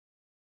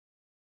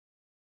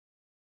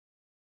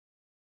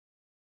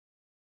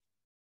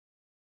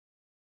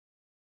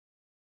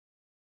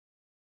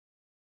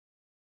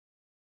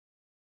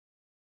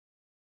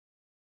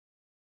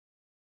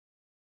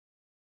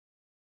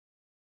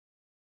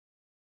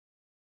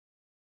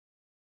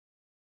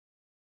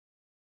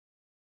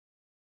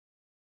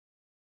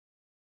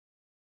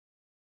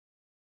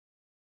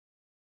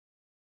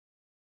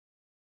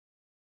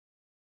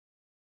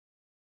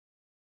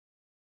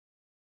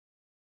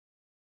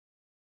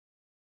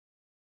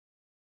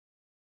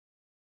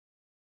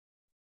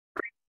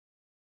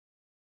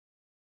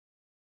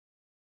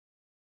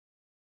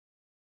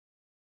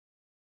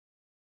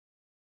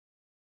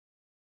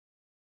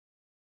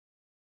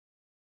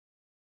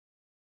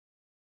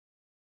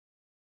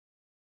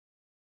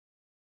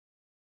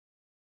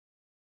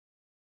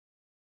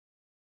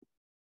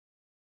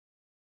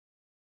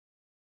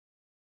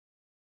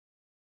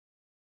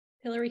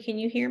Hillary, can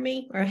you hear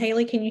me? Or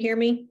Haley, can you hear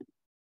me?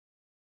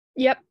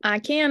 Yep, I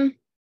can.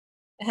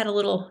 I had a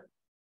little. All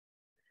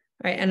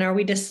right, and are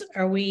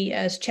we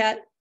as chat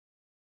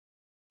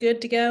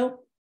good to go?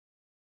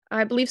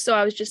 I believe so.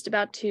 I was just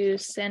about to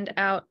send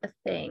out a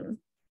thing.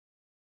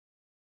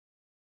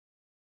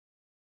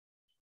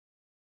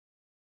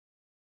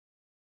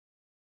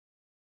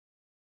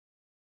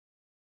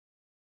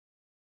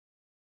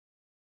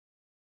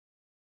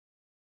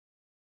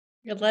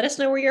 Let us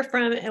know where you're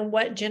from and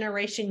what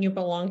generation you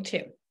belong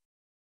to.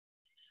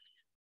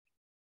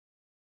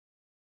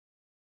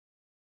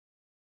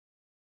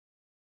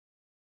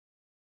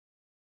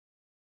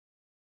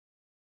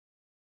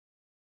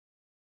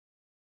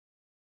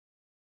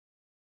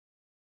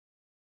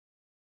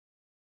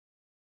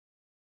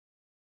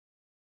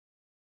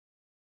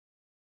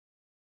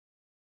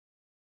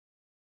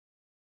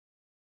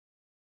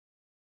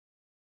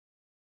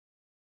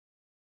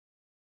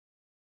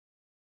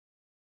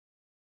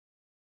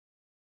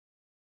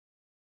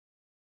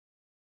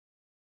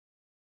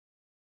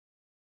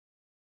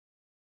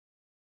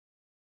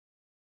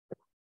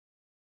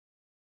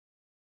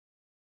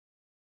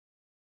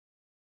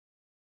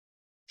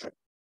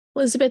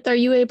 Elizabeth, are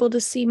you able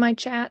to see my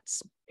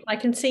chats? I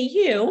can see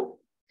you.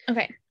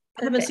 Okay.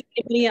 I haven't seen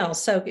anybody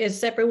else. So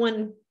is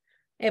everyone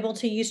able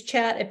to use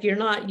chat? If you're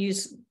not,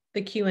 use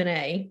the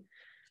Q&A.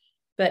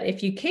 But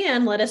if you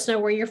can, let us know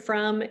where you're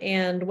from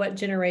and what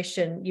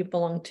generation you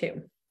belong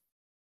to.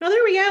 Oh,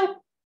 there we go.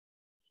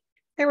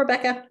 Hey,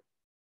 Rebecca.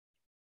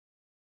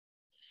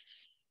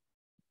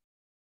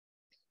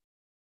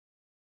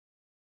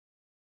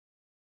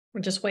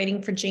 We're just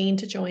waiting for Jean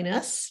to join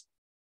us.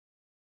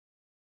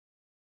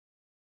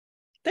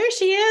 There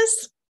she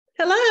is.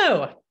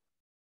 Hello.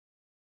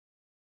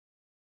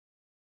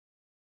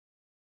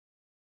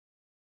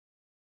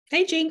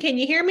 Hey, Jean, can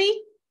you hear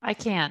me? I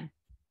can.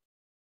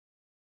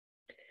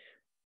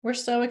 We're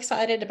so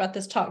excited about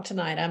this talk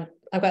tonight.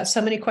 I've got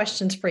so many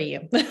questions for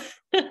you.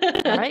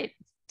 All right.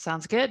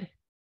 Sounds good.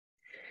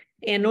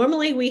 And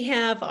normally we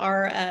have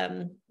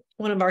our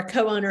one of our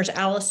co-owners,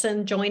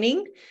 Allison,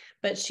 joining,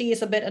 but she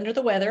is a bit under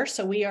the weather.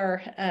 So we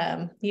are,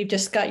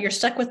 you're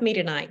stuck with me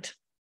tonight.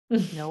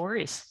 No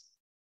worries.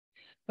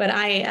 But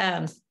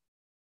I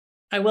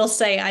will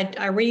say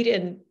I read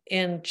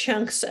in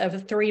chunks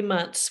of 3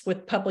 months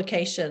with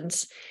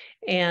publications.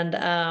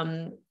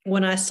 And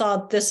when I saw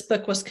this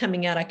book was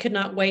coming out, I could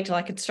not wait till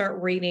I could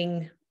start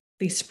reading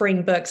these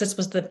spring books. This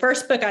was the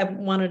first book I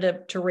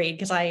wanted to read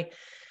because I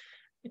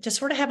just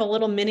sort of have a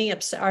little mini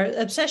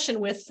obsession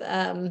with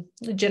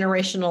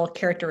generational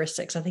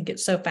characteristics. I think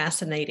it's so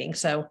fascinating.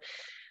 So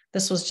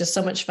this was just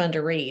so much fun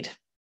to read.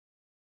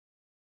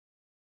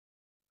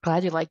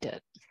 Glad you liked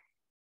it.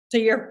 So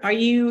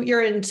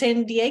you're in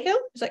San Diego?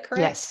 Is that correct?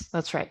 Yes,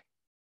 that's right.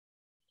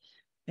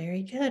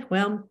 Very good.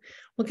 Well,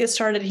 we'll get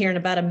started here in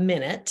about a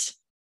minute.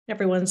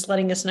 Everyone's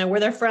letting us know where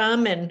they're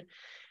from and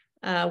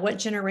what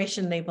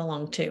generation they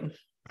belong to.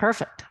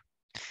 Perfect.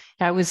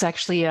 I was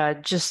actually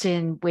just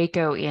in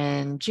Waco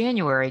in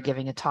January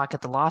giving a talk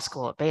at the law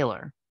school at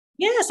Baylor.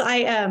 Yes,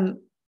 I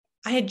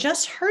had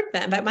just heard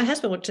that. In fact, my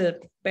husband went to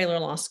Baylor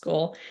Law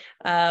School,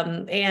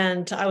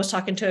 and I was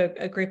talking to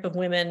a group of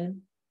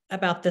women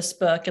about this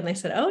book, and they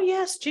said, "Oh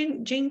yes,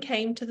 Jean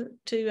came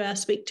to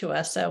speak to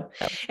us." So,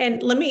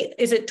 and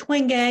is it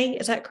Twenge?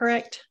 Is that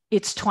correct?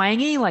 It's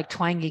twangy, like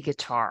twangy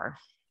guitar.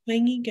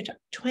 Twangy guitar,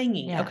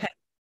 twangy. Yeah. Okay.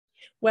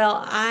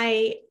 Well,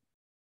 I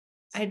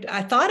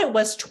thought it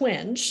was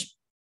Twenge.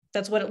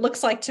 That's what it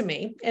looks like to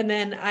me. And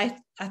then I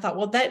thought,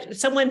 well, that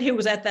someone who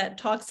was at that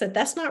talk said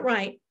that's not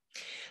right.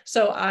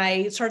 So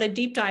I started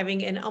deep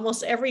diving, and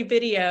almost every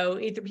video,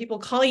 either people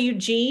call you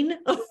Jean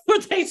or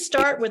they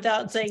start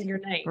without saying your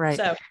name. Right.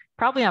 So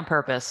probably on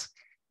purpose.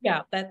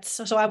 Yeah,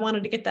 so I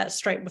wanted to get that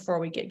straight before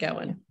we get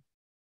going.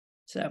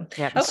 So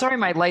yeah, I'm sorry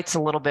my light's a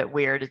little bit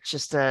weird. It's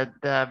just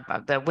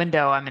the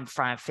window I'm in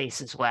front of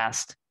faces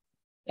west.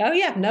 Oh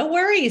yeah, no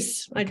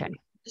worries. Okay.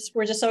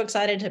 We're just so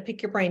excited to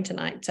pick your brain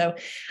tonight. So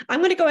I'm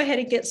going to go ahead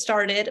and get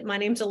started. My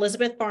name's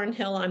Elizabeth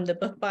Barnhill. I'm the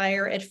book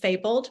buyer at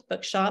Fabled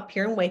Bookshop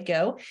here in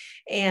Waco.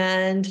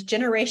 And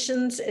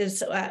Generations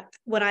is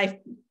when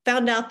I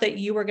found out that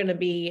you were going to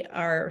be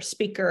our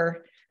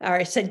speaker, or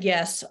I said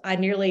yes, I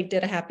nearly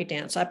did a happy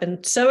dance. I've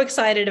been so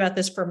excited about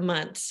this for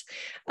months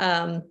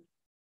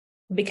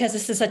because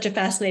this is such a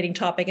fascinating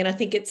topic. And I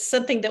think it's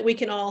something that we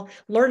can all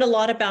learn a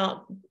lot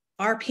about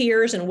our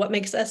peers and what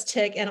makes us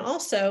tick, and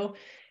also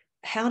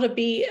how to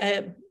be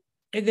a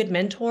good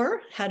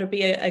mentor, how to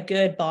be a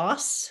good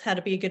boss, how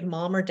to be a good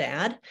mom or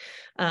dad.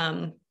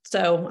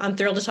 So I'm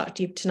thrilled to talk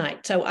to you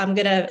tonight. So I'm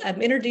going to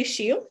introduce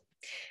you.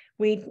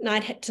 We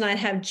tonight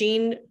have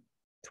Jean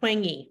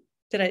Twenge.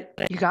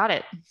 You got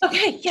it.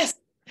 Okay, yes.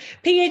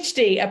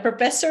 PhD, a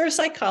professor of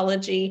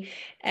psychology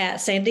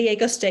at San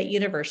Diego State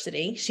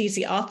University. She's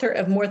the author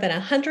of more than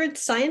 100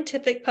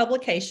 scientific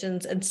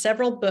publications and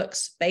several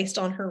books based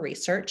on her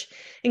research,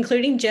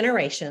 including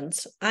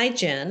Generations,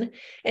 iGen,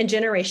 and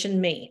Generation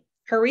Me.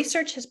 Her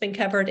research has been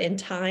covered in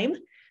Time,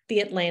 The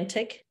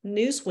Atlantic,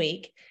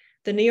 Newsweek,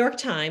 the New York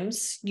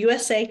Times,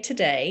 USA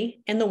Today,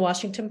 and the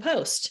Washington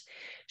Post.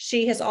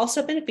 She has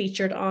also been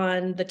featured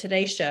on the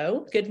Today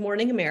Show, Good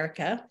Morning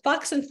America,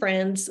 Fox and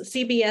Friends,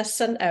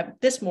 CBS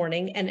This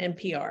Morning, and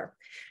NPR.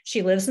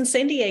 She lives in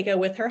San Diego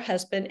with her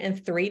husband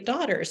and 3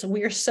 daughters. And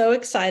we are so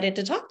excited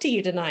to talk to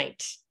you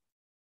tonight.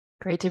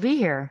 Great to be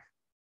here.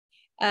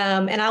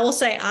 And I will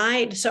say,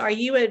 so are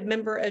you a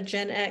member of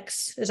Gen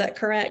X? Is that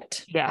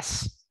correct?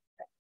 Yes.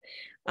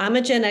 I'm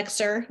a Gen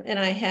Xer,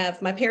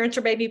 and my parents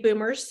are baby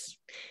boomers,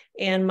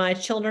 and my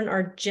children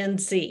are Gen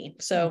Z.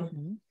 So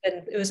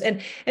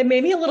and it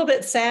made me a little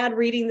bit sad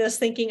reading this,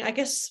 thinking, I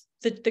guess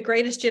the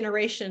greatest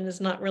generation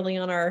is not really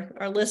on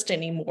our list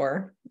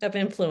anymore of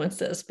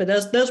influences, but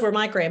those were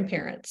my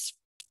grandparents.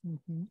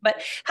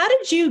 But how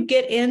did you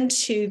get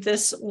into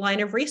this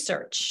line of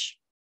research?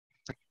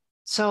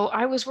 So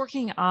I was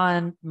working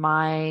on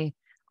my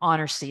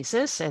honors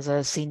thesis as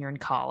a senior in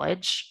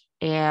college,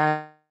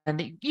 and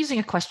using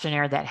a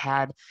questionnaire that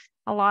had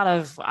a lot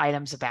of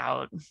items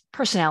about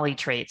personality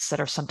traits that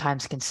are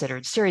sometimes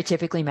considered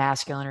stereotypically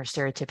masculine or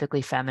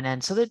stereotypically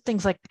feminine. So that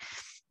things like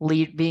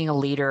being a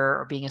leader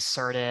or being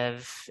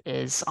assertive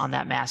is on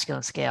that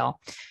masculine scale.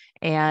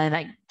 And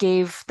I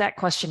gave that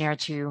questionnaire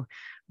to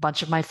a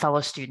bunch of my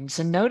fellow students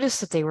and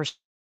noticed that they were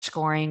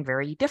scoring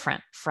very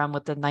different from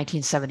what the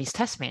 1970s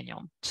test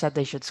manual said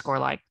they should score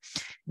like.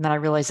 And then I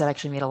realized that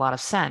actually made a lot of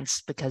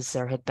sense because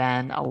there had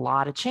been a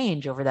lot of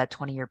change over that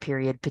 20-year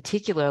period,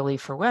 particularly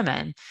for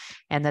women,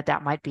 and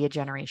that might be a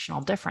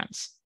generational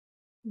difference.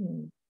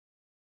 And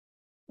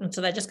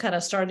so that just kind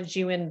of started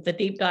you in the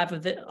deep dive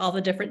of all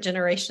the different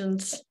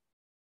generations.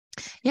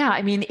 Yeah,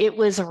 I mean, it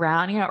was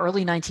around,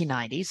 early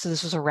 1990s. So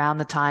this was around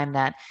the time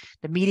that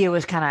the media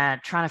was kind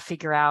of trying to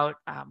figure out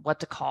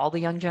what to call the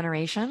young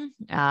generation.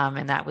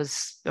 And that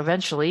was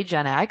eventually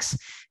Gen X,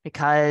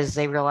 because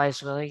they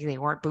realized, well, they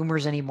weren't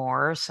boomers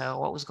anymore. So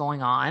what was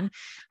going on?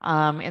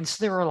 And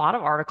so there were a lot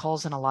of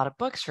articles and a lot of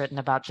books written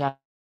about Gen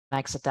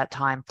X at that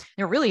time.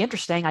 They were really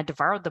interesting. I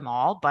devoured them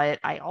all, but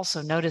I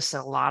also noticed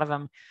that a lot of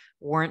them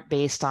weren't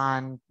based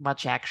on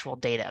much actual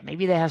data.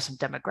 Maybe they have some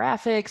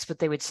demographics, but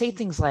they would say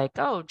things like,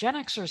 oh, Gen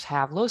Xers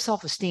have low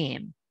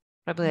self-esteem.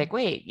 I'd be like,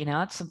 wait,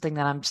 that's something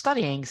that I'm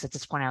studying since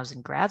this point I was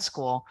in grad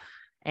school.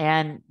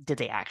 And did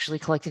they actually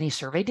collect any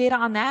survey data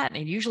on that?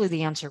 And usually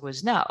the answer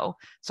was no.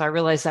 So I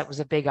realized that was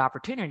a big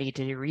opportunity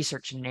to do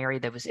research in an area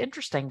that was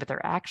interesting, but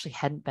there actually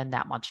hadn't been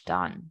that much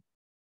done.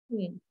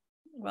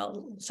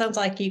 Well, sounds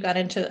like you got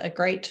into a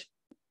great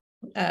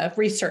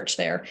research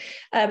there.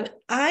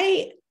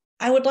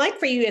 I would like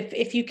for you,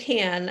 if you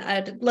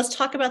can, let's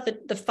talk about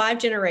the 5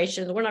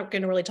 generations. We're not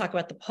going to really talk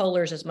about the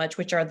polars as much,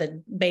 which are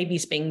the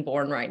babies being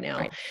born right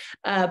now.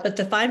 But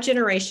the 5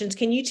 generations,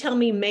 can you tell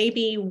me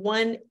maybe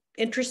one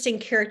interesting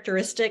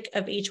characteristic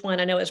of each one?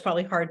 I know it's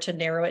probably hard to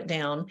narrow it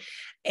down.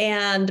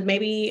 And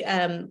maybe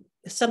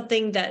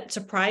something that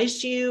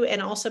surprised you,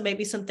 and also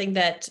maybe something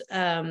that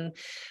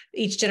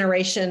each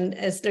generation,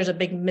 there's a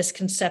big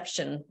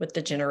misconception with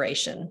the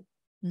generation.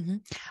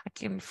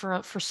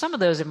 For some of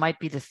those, it might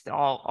be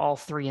all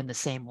 3 in the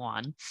same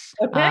one.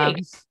 Okay.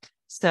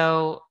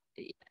 So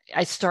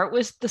I start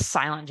with the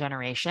silent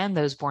generation,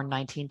 those born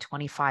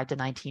 1925 to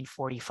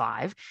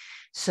 1945.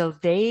 So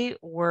they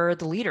were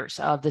the leaders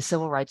of the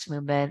civil rights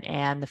movement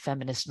and the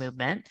feminist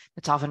movement.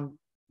 It's often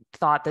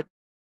thought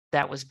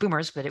that was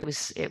boomers, but it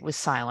was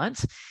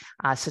silent.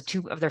 So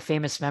 2 of their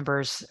famous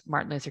members,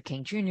 Martin Luther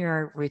King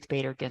Jr., Ruth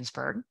Bader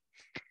Ginsburg.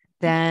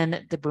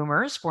 Then the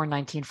boomers, born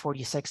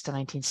 1946 to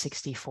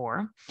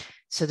 1964.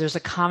 So there's a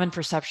common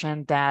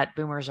perception that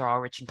boomers are all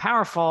rich and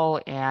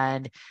powerful,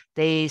 and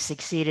they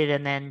succeeded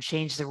and then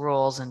changed the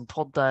rules and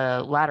pulled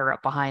the ladder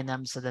up behind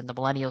them so then the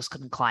millennials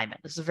couldn't climb it.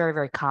 This is a very,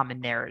 very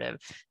common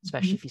narrative,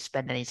 especially if you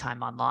spend any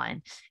time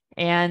online.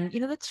 And,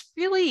 that's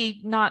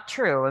really not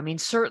true. I mean,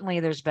 certainly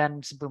there's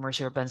been some boomers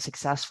who have been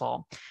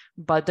successful,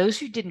 but those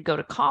who didn't go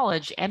to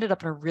college ended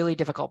up in a really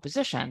difficult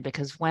position,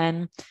 because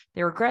when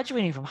they were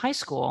graduating from high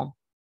school,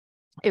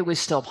 it was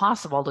still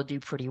possible to do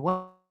pretty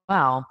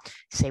well,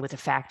 say with a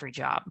factory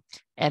job.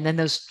 And then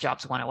those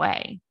jobs went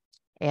away.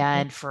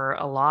 And for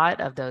a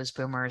lot of those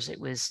boomers, it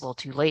was a little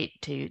too late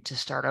to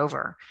start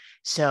over.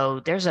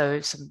 So there's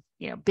some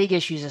big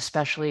issues,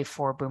 especially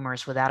for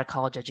boomers without a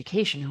college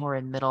education who are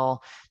in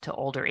middle to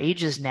older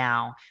ages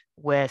now,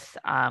 with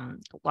a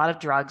lot of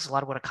drugs, a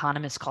lot of what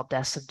economists call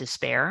deaths of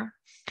despair.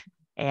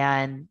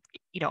 And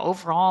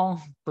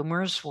overall,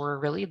 boomers were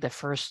really the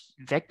first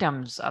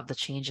victims of the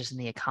changes in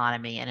the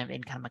economy and of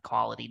income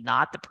equality,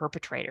 not the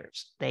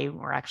perpetrators. They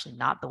were actually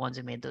not the ones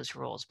who made those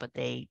rules, but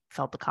they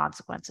felt the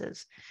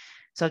consequences.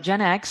 So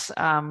Gen X,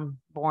 born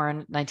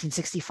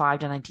 1965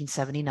 to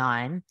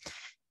 1979.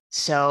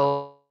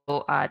 So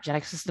Gen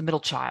X is the middle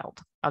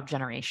child of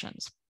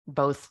generations,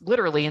 both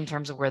literally in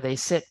terms of where they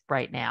sit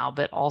right now,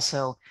 but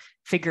also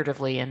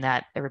figuratively in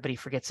that everybody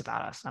forgets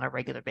about us on a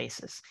regular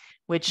basis,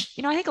 which,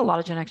 I think a lot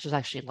of Gen Xers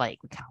actually like.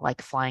 We kind of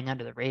like flying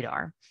under the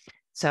radar.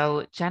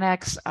 So Gen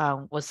X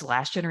was the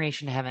last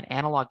generation to have an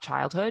analog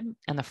childhood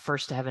and the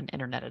first to have an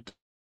internet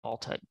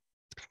adulthood.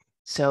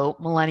 So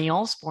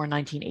millennials, born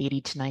 1980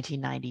 to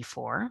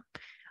 1994.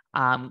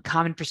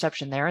 Common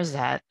perception there is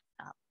that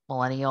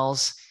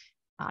millennials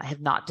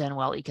have not done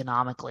well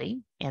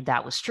economically, and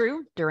that was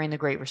true during the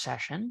Great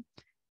Recession.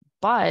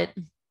 But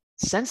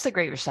since the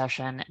Great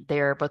Recession,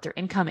 both their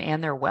income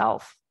and their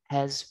wealth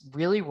has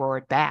really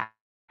roared back.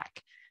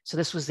 So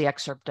this was the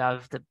excerpt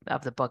of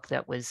the book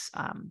that was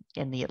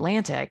in the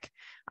Atlantic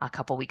a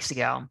couple weeks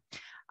ago.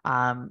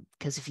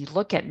 Because if you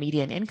look at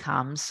median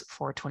incomes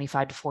for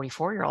 25 to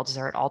 44-year-olds,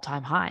 they're at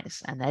all-time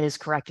highs, and that is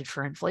corrected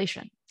for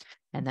inflation.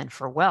 And then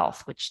for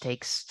wealth, which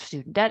takes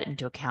student debt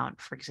into account,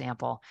 for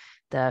example,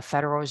 the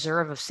Federal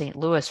Reserve of St.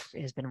 Louis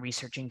has been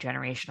researching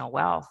generational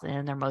wealth. And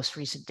in their most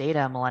recent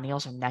data,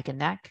 millennials are neck and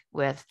neck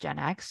with Gen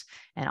X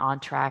and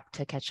on track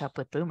to catch up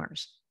with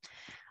boomers.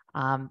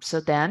 So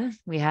then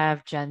we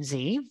have Gen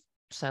Z,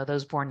 so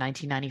those born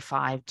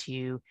 1995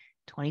 to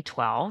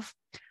 2012.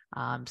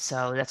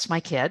 So that's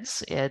my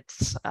kids.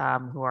 It's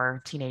who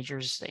are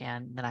teenagers,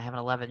 and then I have an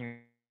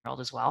 11-year-old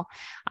as well.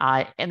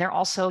 And they're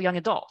also young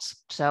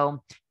adults.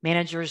 So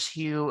managers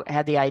who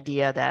had the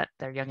idea that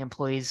their young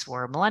employees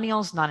were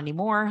millennials, not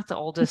anymore. The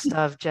oldest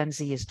of Gen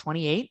Z is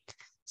 28.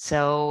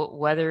 So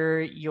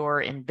whether you're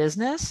in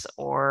business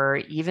or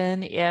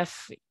even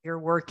if you're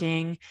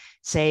working,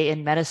 say,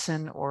 in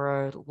medicine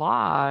or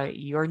law,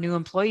 your new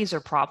employees are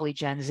probably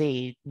Gen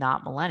Z,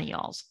 not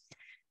millennials.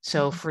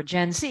 So for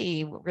Gen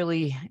Z, what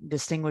really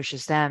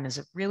distinguishes them is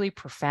a really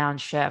profound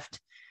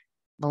shift.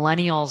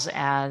 Millennials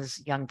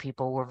as young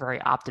people were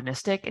very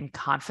optimistic and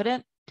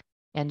confident,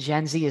 and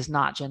Gen Z is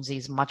not. Gen Z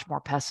is much more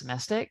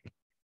pessimistic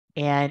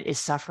and is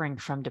suffering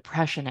from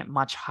depression at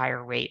much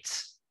higher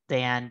rates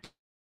than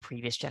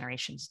previous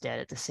generations did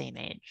at the same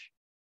age.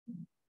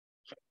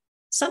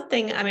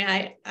 Something, I mean,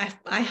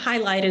 I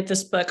highlighted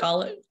this book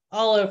all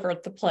over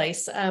the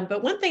place,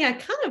 but one thing I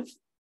kind of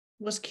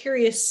was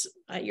curious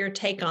your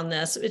take on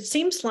this. It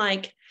seems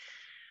like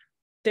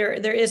there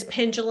is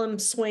pendulum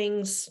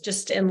swings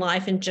just in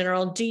life in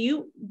general. Do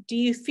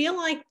you feel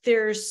like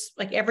there's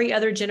like every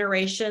other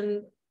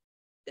generation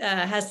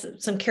has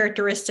some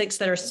characteristics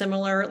that are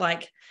similar?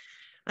 Like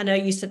I know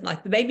you said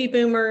like the baby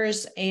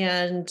boomers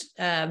and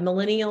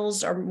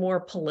millennials are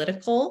more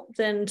political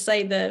than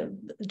say the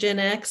Gen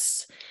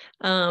X,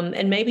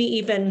 and maybe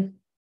even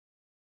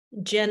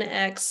Gen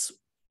X.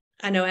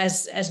 I know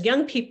as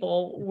young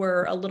people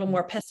were a little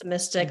more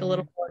pessimistic, a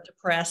little more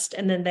depressed,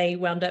 and then they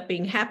wound up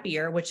being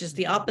happier, which is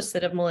the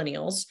opposite of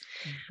millennials.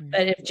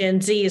 But if Gen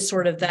Z is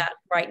sort of that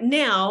right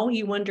now,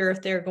 you wonder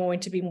if they're going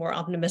to be more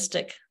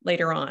optimistic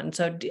later on.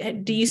 So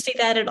do you see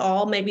that at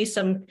all? Maybe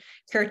some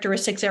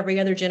characteristics every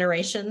other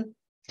generation?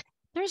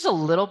 There's a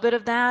little bit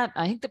of that.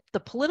 I think the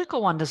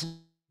political one doesn't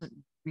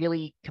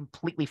really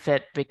completely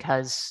fit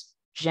because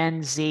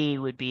Gen Z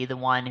would be the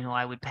one who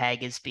I would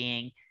peg as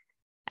being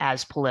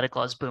as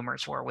political as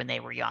boomers were when they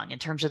were young in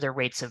terms of their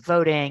rates of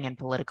voting and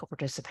political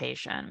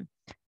participation.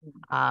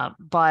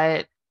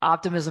 But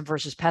optimism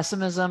versus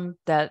pessimism,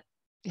 that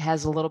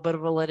has a little bit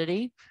of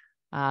validity.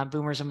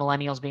 Boomers and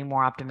millennials being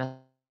more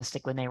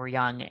optimistic when they were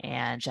young,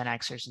 and Gen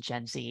Xers and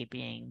Gen Z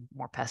being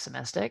more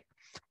pessimistic.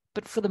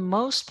 But for the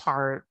most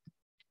part,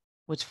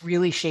 what's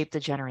really shaped the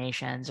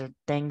generations are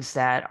things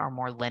that are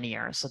more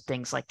linear. So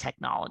things like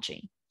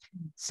technology.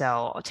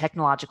 So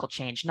technological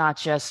change, not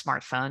just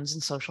smartphones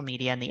and social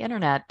media and the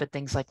internet, but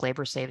things like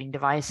labor-saving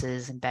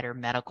devices and better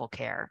medical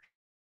care.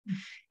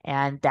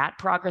 And that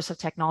progress of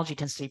technology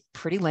tends to be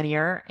pretty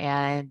linear,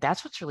 and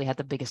that's what's really had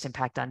the biggest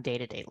impact on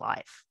day-to-day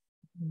life.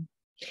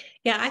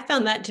 Yeah, I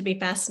found that to be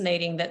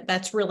fascinating.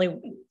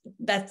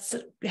 That's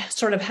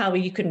sort of how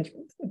you can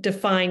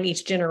define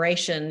each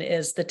generation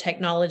is the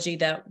technology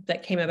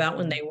that came about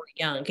when they were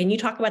young. Can you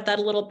talk about that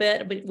a little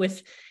bit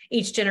with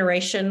each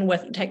generation,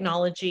 what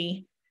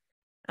technology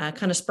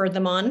kind of spurred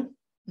them on?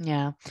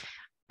 Yeah.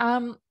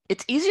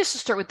 It's easiest to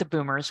start with the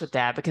boomers with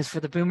that, because for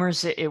the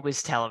boomers, it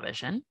was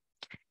television.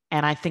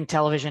 And I think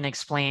television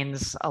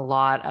explains a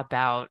lot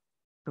about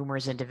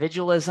boomers'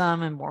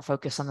 individualism and more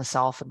focus on the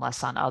self and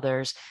less on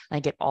others. I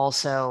think it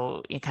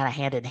also, kind of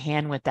hand in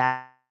hand with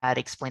that,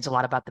 explains a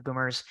lot about the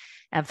boomers'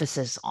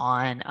 emphasis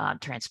on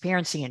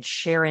transparency and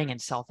sharing and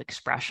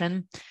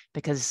self-expression,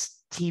 because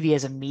TV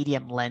as a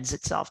medium lends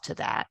itself to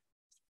that.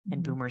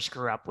 And boomers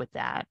grew up with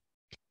that.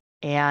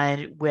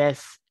 And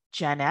with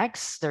Gen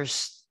X,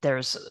 there's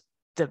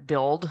the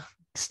build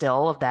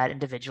still of that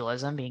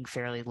individualism being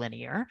fairly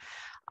linear.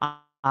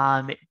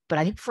 But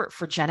I think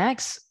for Gen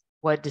X,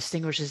 what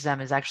distinguishes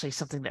them is actually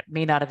something that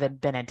may not have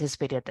been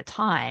anticipated at the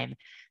time.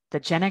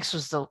 That Gen X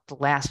was the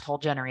last whole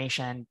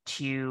generation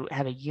to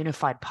have a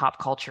unified pop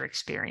culture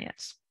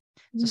experience.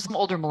 So some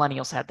older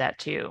millennials had that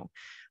too.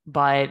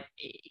 But,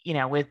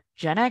 with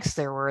Gen X,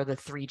 there were the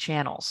 3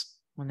 channels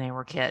when they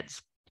were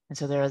kids. And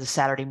so there are the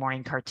Saturday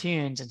morning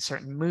cartoons and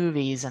certain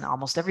movies, and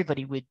almost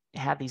everybody would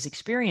have these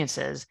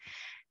experiences.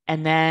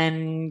 And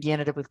then you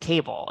ended up with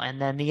cable,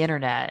 and then the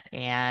internet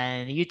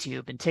and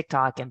YouTube and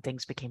TikTok, and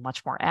things became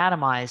much more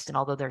atomized. And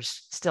although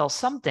there's still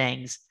some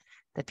things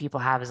that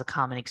people have as a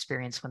common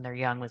experience when they're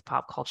young with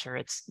pop culture,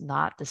 it's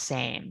not the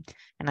same.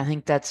 And I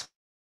think that's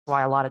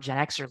why a lot of Gen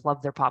Xers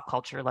love their pop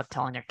culture, love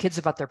telling their kids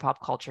about their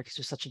pop culture, because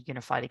it's such a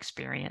unified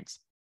experience.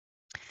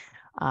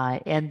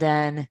 And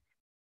then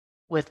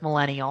with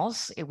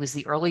millennials, it was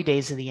the early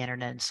days of the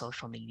internet and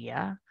social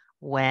media,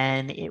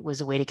 when it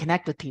was a way to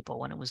connect with people,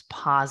 when it was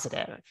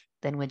positive.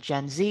 Then with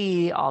Gen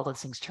Z, all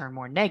those things turned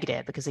more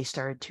negative because they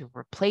started to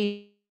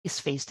replace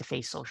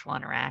face-to-face social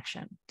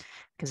interaction.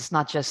 Because it's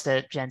not just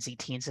that Gen Z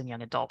teens and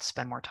young adults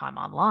spend more time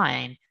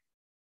online.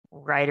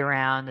 Right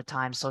around the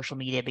time social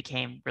media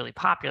became really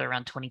popular,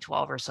 around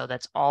 2012 or so,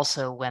 that's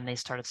also when they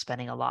started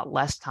spending a lot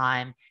less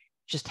time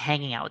just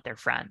hanging out with their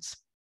friends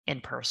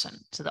in person.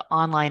 So the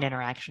online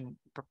interaction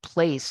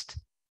replaced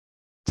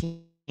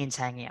teens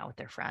hanging out with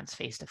their friends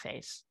face to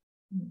face.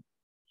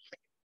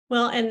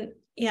 Well, and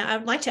yeah,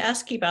 I'd like to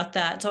ask you about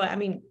that. So, I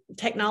mean,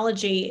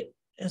 technology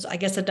is, I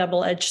guess, a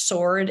double-edged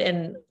sword.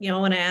 And, I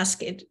want to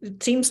ask, it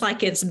seems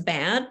like it's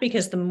bad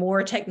because the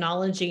more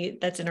technology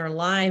that's in our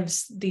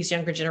lives, these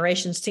younger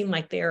generations seem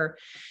like they're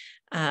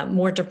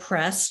more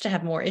depressed, to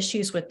have more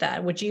issues with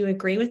that. Would you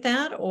agree with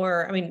that?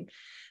 Or, I mean,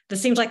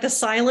 this seems like the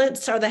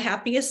silents are the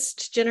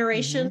happiest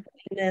generation,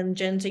 and then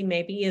Gen Z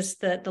maybe is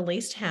the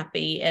least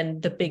happy.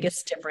 And the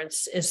biggest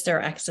difference is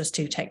their access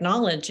to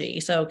technology.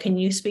 So can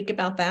you speak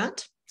about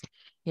that?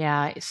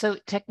 Yeah, so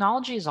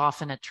technology is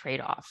often a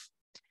trade-off.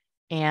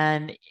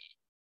 And,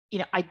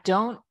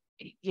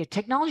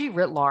 technology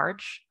writ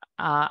large,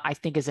 I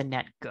think is a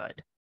net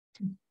good,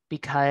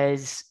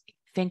 because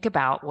think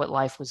about what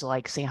life was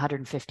like, say,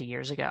 150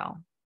 years ago,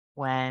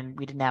 when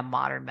we didn't have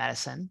modern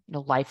medicine.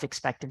 Life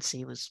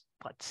expectancy was,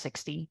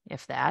 60,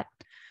 if that.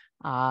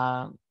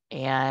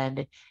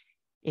 And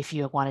if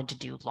you wanted to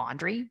do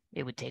laundry,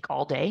 it would take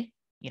all day,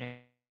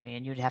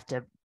 and you'd have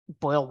to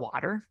boil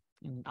water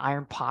in an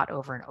iron pot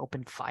over an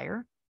open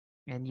fire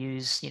and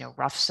use,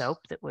 rough soap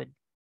that would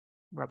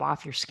rub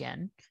off your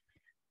skin.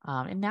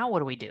 And now what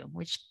do?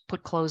 We just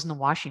put clothes in the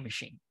washing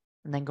machine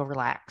and then go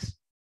relax.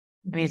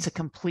 I mean, it's a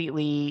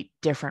completely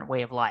different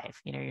way of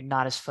life. You're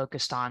not as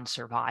focused on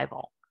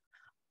survival.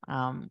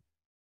 And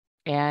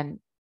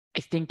I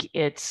think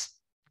it's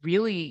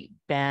really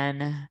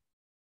been,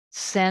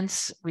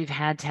 since we've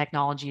had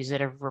technologies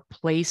that have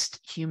replaced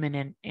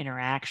human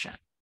interaction,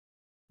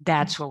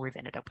 that's where we've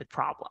ended up with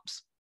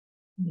problems.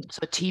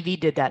 So TV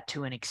did that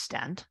to an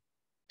extent,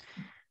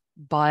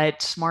 but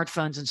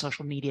smartphones and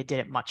social media did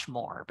it much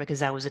more, because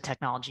that was a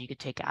technology you could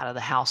take out of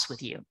the house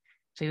with you.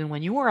 So even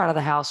when you were out of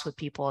the house with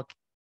people,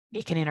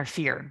 it can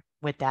interfere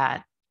with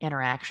that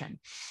interaction.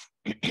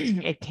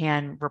 It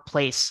can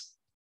replace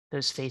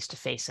those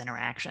face-to-face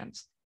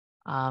interactions.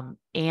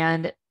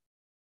 And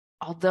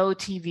although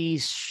TV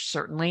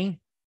certainly,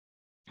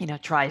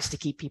 tries to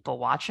keep people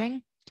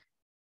watching,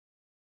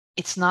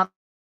 it's not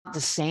the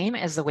same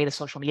as the way the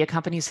social media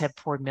companies have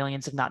poured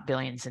millions, if not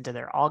billions, into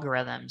their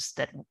algorithms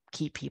that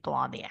keep people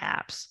on the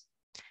apps.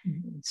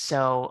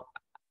 So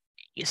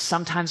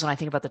sometimes when I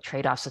think about the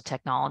trade-offs of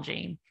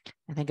technology,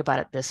 I think about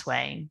it this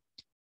way,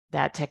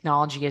 that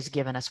technology has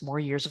given us more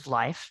years of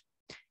life,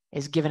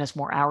 has given us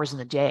more hours in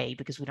the day,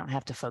 because we don't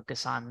have to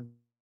focus on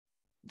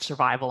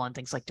survival and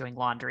things like doing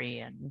laundry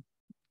and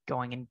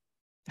going and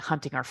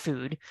hunting our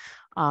food.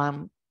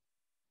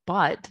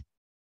 But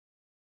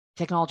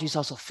technology has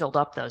also filled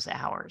up those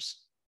hours,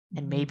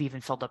 and maybe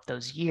even filled up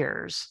those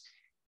years,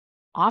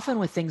 often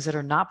with things that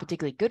are not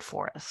particularly good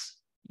for us,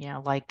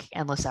 like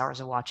endless hours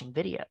of watching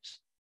videos.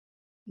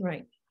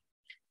 Right.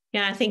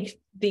 Yeah, I think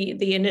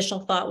the initial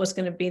thought was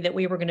going to be that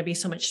we were going to be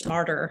so much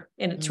smarter,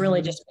 and it's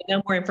really just, we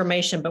know more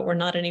information, but we're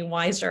not any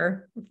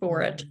wiser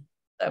for it.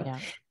 So,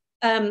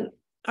 Yeah.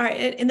 All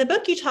right. In the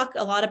book, you talk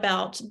a lot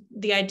about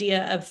the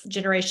idea of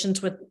generations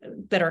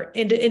that are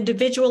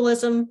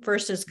individualism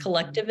versus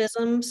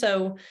collectivism.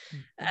 So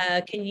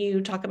can you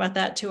talk about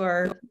that to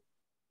our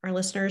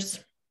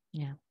listeners?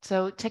 Yeah.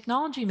 So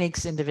technology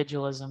makes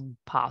individualism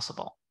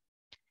possible,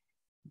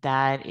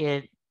 that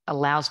it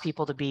allows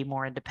people to be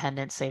more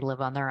independent, say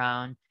live on their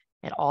own.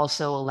 It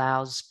also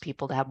allows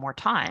people to have more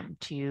time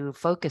to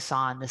focus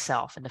on the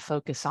self and to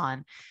focus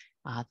on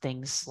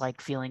things like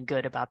feeling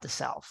good about the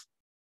self.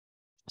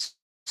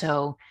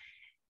 So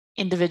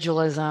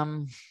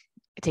individualism,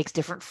 it takes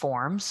different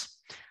forms.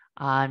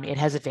 It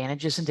has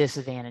advantages and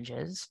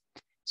disadvantages.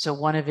 So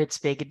one of its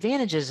big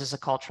advantages as a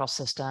cultural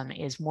system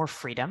is more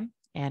freedom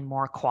and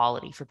more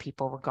equality for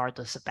people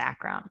regardless of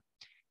background.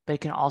 But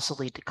it can also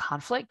lead to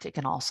conflict. It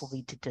can also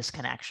lead to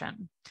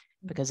disconnection,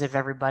 because if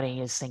everybody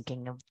is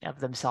thinking of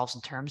themselves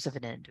in terms of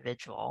an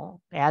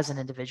individual, as an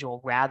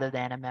individual, rather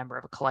than a member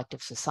of a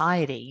collective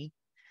society,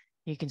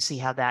 you can see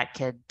how that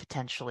could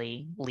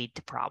potentially lead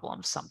to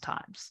problems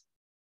sometimes.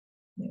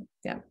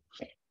 Yeah.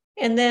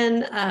 And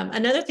then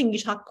another thing you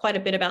talk quite a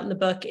bit about in the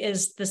book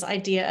is this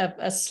idea of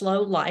a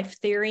slow life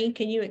theory.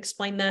 Can you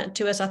explain that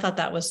to us? I thought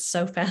that was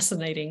so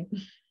fascinating.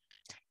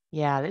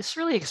 Yeah, this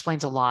really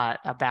explains a lot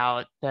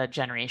about the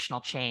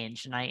generational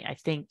change. And I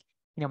think,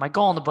 my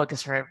goal in the book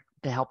is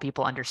to help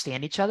people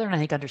understand each other. And I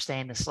think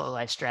understanding the slow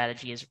life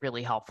strategy is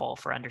really helpful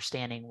for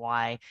understanding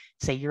why,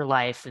 say, your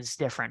life is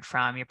different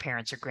from your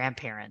parents or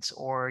grandparents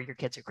or your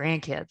kids or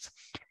grandkids.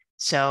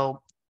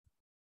 So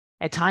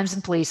At times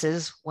and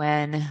places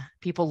when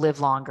people live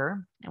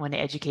longer and when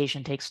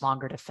education takes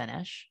longer to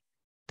finish,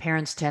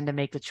 parents tend to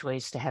make the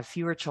choice to have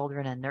fewer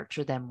children and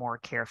nurture them more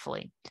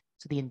carefully.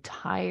 So the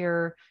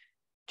entire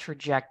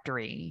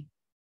trajectory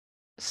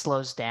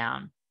slows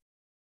down.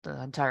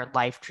 The entire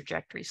life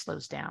trajectory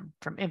slows down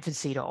from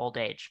infancy to old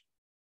age.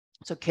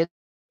 So kids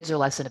are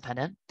less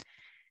independent.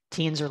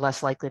 Teens are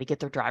less likely to get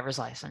their driver's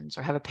license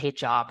or have a paid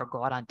job or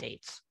go out on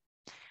dates.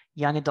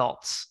 Young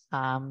adults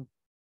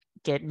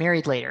get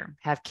married later,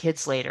 have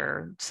kids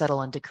later,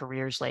 settle into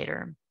careers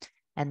later.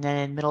 And then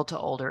in middle to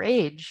older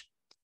age,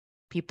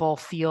 people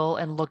feel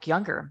and look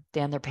younger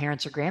than their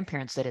parents or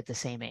grandparents did at the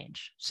same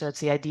age. So it's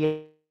the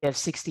idea of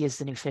 60 is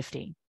the new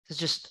 50. It's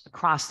just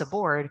across the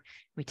board,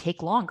 we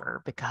take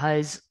longer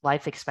because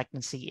life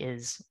expectancy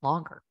is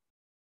longer.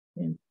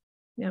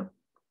 Yeah.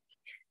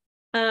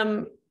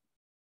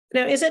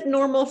 Now, is it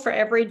normal for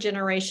every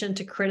generation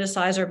to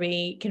criticize or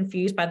be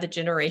confused by the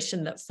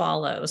generation that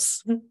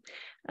follows?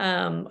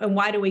 And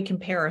why do we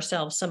compare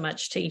ourselves so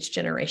much to each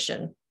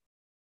generation?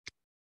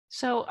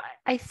 So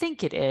I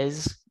think it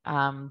is.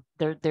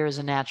 There is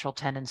a natural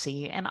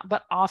tendency,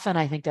 but often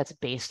I think that's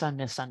based on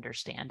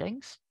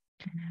misunderstandings.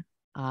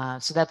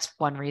 So that's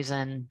one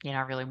reason, I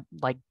really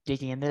like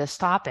digging into this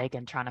topic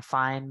and trying to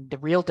find the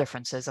real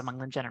differences among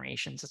the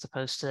generations as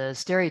opposed to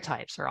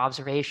stereotypes or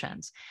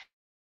observations.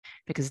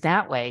 Because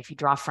that way, if you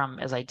draw from,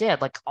 as I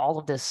did, like all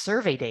of this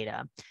survey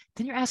data,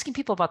 then you're asking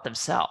people about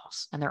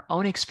themselves and their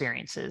own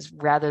experiences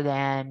rather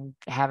than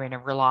having to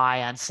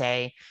rely on,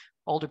 say,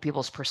 older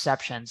people's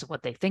perceptions of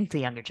what they think the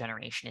younger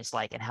generation is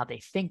like and how they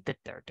think that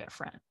they're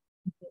different.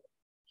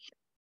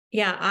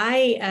 Yeah,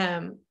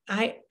 I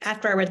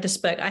after I read this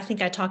book, I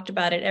think I talked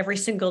about it every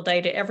single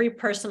day to every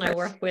person I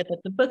work with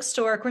at the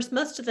bookstore. Of course,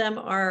 most of them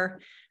are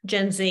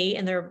Gen Z,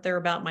 and they're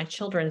about my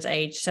children's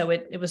age. So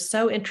it was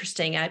so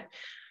interesting.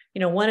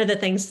 One of the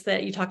things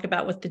that you talked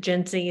about with the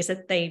Gen Z is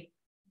that they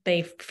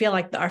feel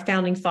like our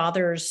founding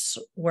fathers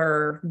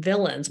were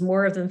villains.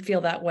 More of them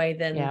feel that way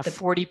than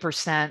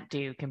 40%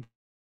 do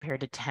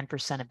compared to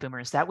 10% of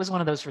boomers. That was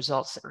one of those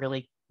results that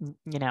really,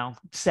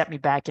 set me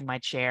back in my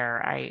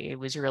chair. It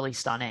was really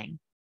stunning.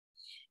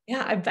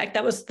 Yeah, in fact,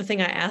 that was the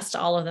thing I asked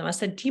all of them. I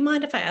said, do you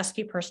mind if I ask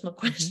you a personal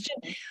question?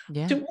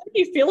 Yeah. What do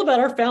you feel about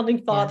our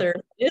founding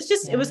fathers? Yeah.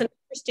 It was an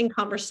interesting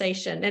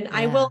conversation. And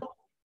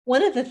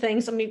one of the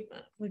things, let me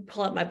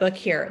pull up my book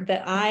here,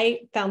 that I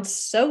found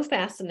so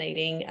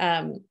fascinating.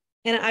 And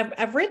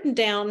I've written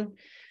down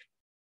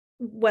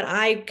what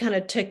I kind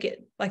of took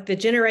it, like the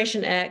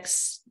Generation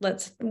X,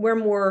 we're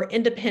more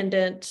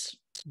independent,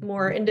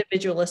 more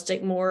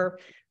individualistic, more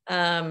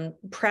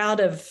proud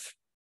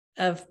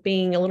of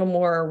being a little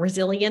more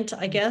resilient,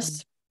 I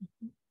guess.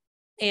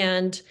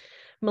 And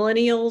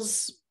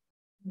millennials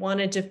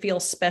wanted to feel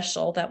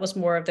special. That was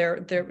more of their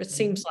it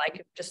seems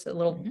like just a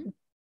little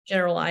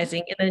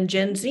generalizing. And then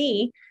Gen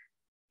Z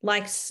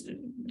likes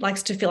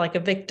to feel like a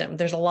victim.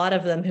 There's a lot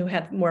of them who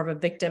have more of a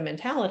victim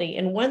mentality.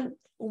 And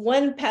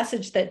one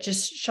passage that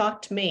just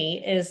shocked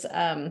me is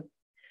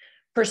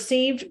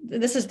perceived,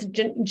 this is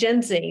the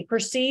Gen Z,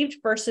 perceived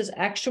versus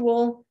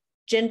actual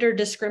gender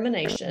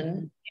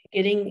discrimination,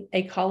 getting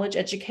a college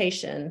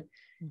education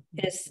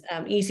is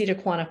easy to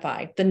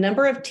quantify. The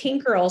number of teen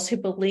girls who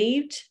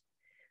believed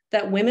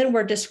that women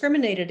were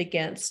discriminated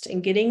against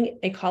in getting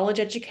a college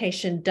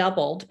education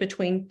doubled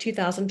between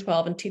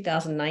 2012 and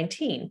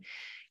 2019.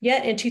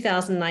 Yet in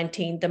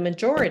 2019, the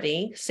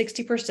majority,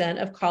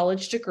 60% of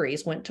college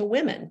degrees went to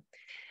women.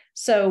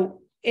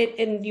 So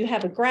and you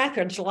have a graph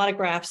here, there's a lot of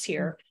graphs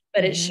here,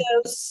 but it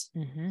shows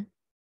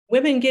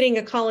women getting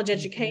a college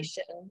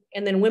education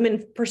and then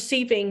women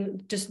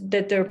perceiving just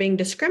that they're being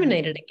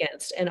discriminated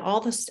against, and all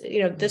this,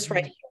 this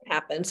right here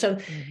happened. So,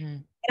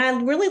 and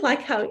I really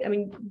like how,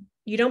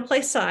 you don't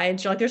play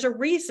sides. You're like, there's a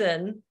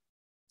reason,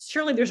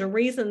 surely there's a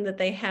reason that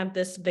they have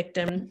this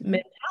victim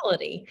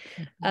mentality.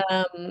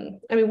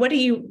 What do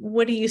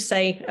you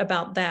say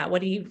about that?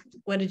 What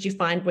did you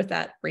find with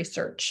that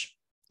research?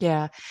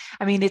 Yeah,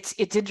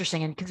 it's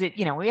interesting, and because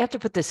we have to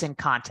put this in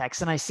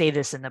context, and I say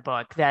this in the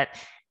book, that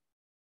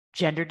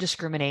gender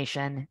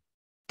discrimination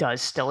does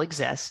still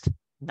exist,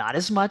 not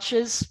as much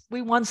as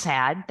we once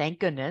had, thank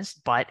goodness,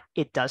 but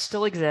it does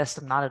still exist.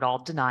 I'm not at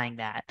all denying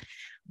that.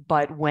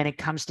 But when it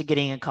comes to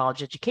getting a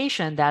college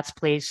education, that's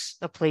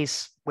a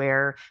place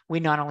where we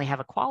not only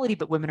have equality,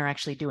 but women are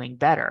actually doing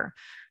better.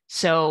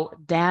 So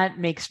that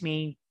makes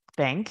me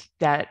think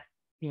that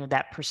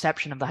that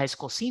perception of the high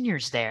school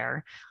seniors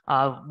there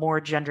of more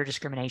gender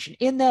discrimination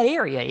in that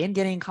area, in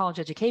getting a college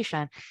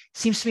education,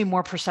 seems to be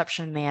more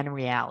perception than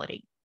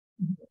reality.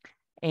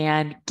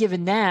 And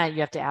given that, you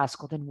have to ask,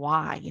 well, then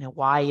why?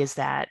 Why is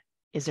that?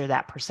 Is there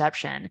that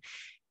perception?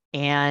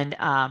 And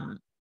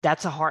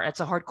that's a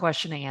hard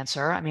question to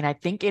answer. I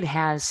think it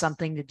has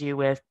something to do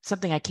with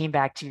something I came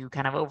back to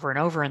kind of over and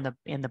over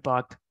in the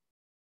book,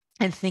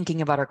 and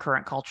thinking about our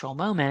current cultural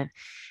moment,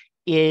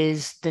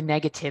 is the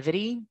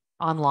negativity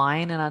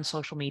online and on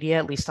social media,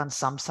 at least on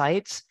some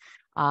sites,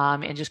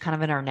 and just kind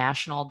of in our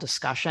national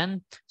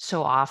discussion.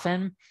 So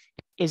often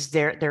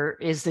there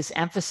is this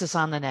emphasis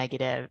on the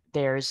negative.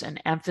 There's an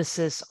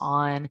emphasis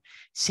on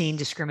seeing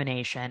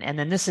discrimination. And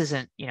then this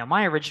isn't,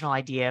 my original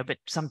idea, but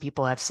some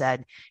people have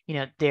said,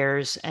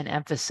 there's an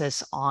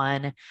emphasis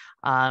on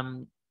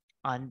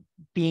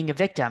being a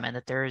victim, and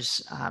that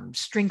there's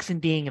strength in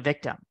being a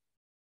victim,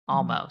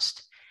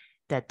 almost.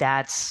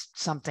 That's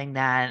something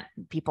that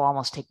people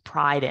almost take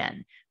pride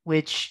in,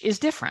 which is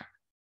different.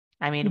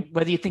 I mean,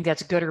 whether you think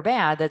that's good or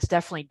bad, that's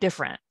definitely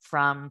different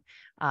from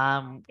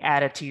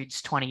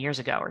attitudes 20 years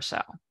ago or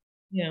so.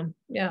 Yeah.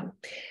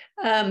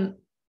 And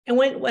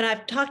when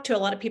I've talked to a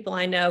lot of people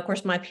I know, of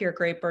course, my peer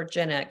group are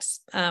Gen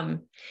X, and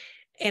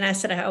I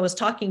said, I was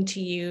talking to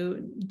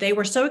you, they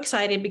were so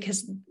excited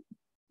because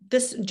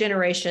this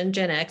generation,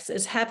 Gen X,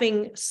 is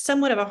having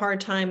somewhat of a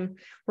hard time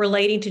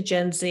relating to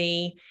Gen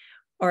Z,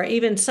 or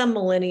even some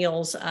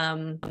millennials.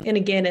 And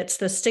again, it's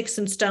the sticks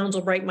and stones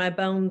will break my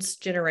bones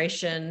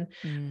generation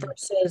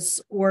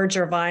versus words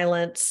or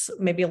violence,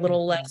 maybe a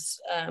little less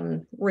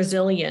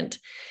resilient.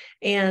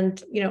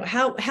 And,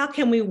 how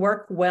can we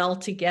work well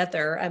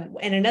together?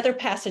 And another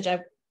passage, I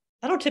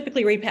don't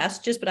typically read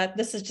passages, but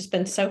this has just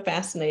been so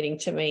fascinating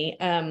to me.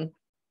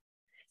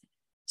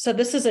 So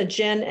this is a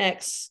Gen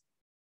X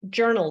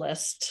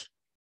journalist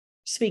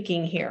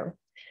speaking here.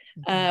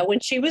 When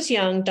she was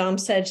young, Dom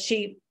said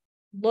she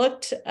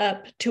looked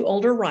up to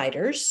older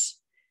writers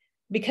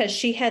because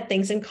she had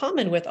things in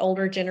common with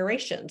older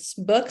generations: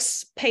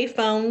 books,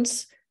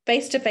 payphones,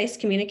 face-to-face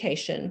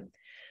communication.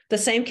 The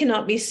same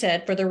cannot be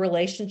said for the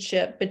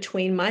relationship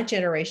between my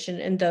generation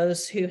and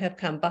those who have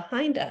come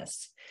behind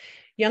us.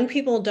 Young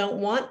people don't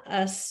want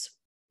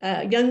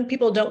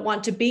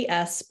to be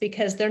us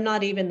because they're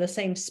not even the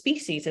same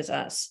species as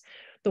us.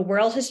 The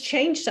world has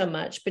changed so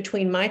much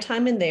between my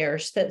time and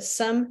theirs that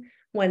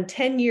someone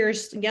 10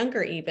 years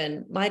younger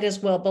even might as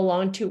well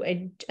belong to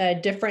a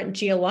different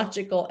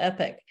geological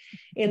epoch.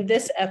 In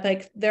this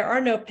epoch, there are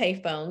no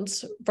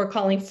payphones for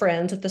calling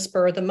friends at the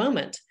spur of the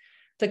moment.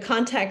 The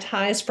contact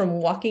highs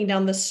from walking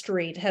down the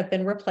street have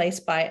been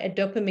replaced by a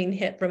dopamine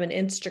hit from an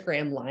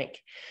Instagram like.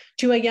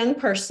 To a young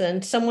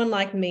person, someone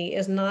like me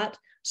is not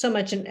so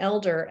much an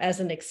elder as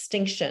an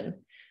extinction.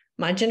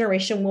 My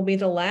generation will be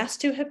the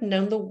last to have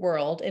known the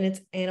world in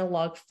its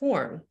analog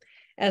form.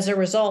 As a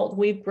result,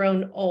 we've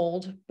grown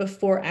old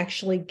before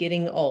actually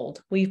getting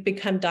old. We've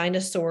become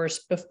dinosaurs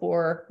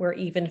before we're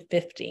even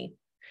 50.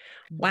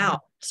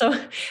 Wow. So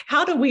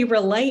how do we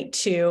relate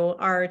to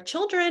our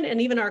children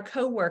and even our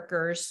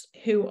coworkers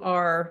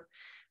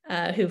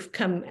who've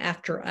come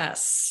after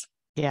us?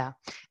 Yeah.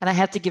 And I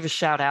have to give a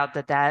shout out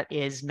that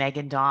is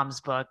Megan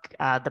Dom's book,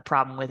 The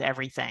Problem with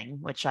Everything,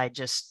 which I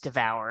just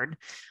devoured.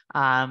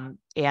 And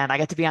I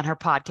got to be on her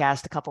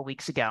podcast a couple of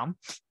weeks ago.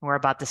 We're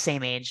about the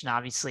same age, and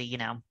obviously,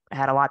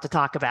 had a lot to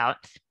talk about,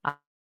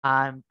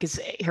 because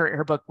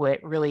her book would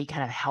really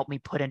kind of help me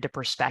put into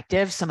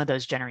perspective some of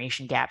those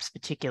generation gaps,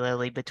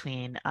 particularly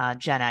between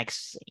Gen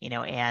X,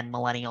 and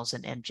Millennials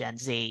and Gen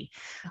Z.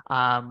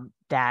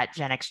 That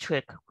Gen X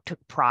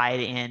took pride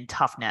in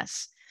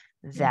toughness.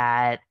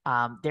 That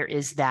there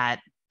is that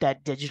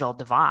digital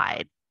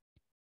divide,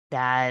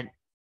 that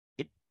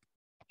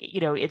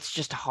it's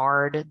just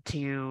hard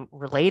to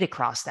relate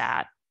across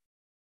that.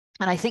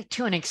 And I think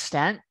to an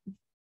extent,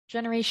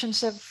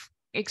 generations have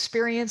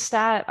experienced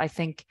that. I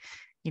think,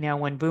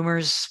 when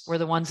boomers were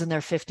the ones in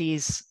their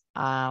 50s,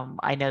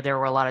 I know there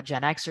were a lot of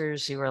Gen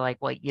Xers who were like,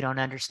 well, you don't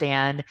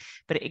understand.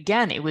 But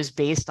again, it was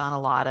based on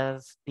a lot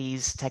of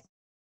these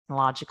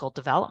technological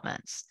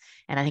developments.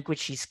 And I think what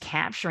she's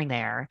capturing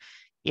there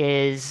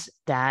is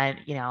that,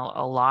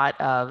 a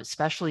lot of,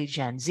 especially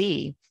Gen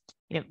Z,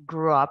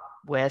 grew up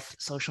with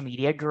social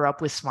media, grew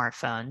up with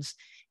smartphones,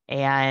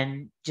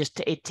 and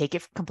just take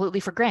it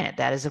completely for granted.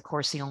 That is, of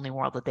course, the only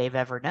world that they've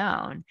ever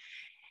known.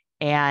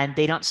 And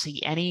they don't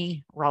see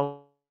any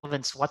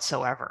relevance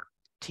whatsoever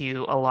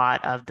to a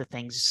lot of the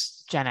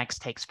things Gen X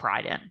takes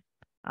pride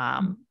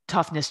in.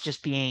 Toughness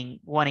just being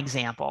one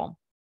example.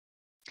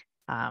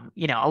 A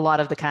lot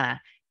of the kind of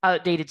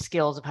outdated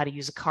skills of how to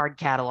use a card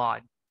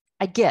catalog.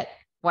 I get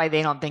why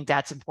they don't think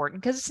that's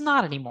important, because it's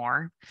not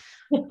anymore.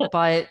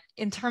 But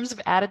in terms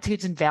of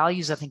attitudes and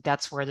values, I think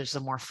that's where there's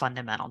a more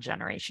fundamental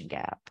generation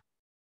gap.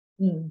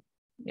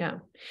 Yeah.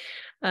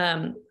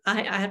 I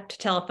have to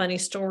tell a funny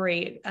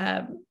story.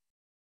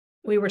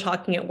 We were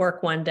talking at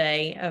work one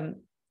day,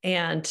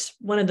 and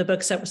one of the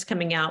books that was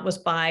coming out was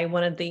by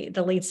one of the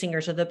lead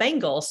singers of the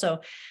Bangles. So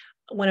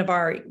one of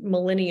our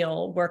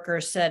millennial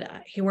workers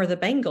said, "Who are the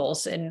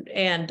Bangles?"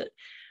 And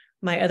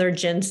my other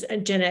Gen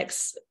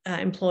X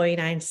employee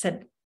and I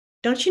said,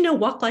 "Don't you know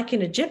Walk Like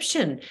an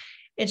Egyptian?"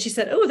 And she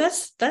said, "Oh,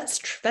 that's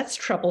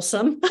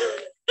troublesome."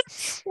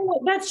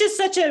 That's just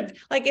such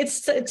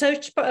it's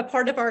such a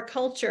part of our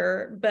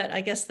culture. But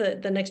I guess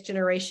the next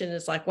generation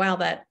is like, wow,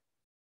 that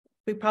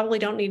we probably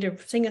don't need to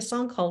sing a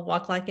song called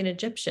Walk Like an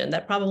Egyptian.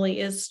 That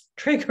probably is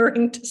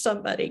triggering to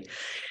somebody.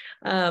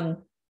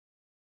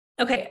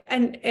 Okay.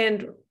 And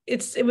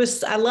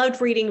I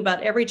loved reading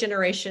about every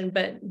generation,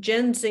 but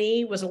Gen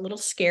Z was a little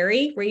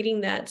scary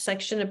reading that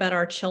section about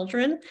our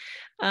children.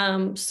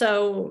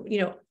 So,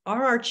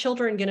 are our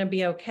children going to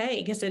be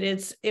okay? Because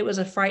it was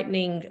a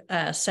frightening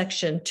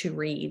section to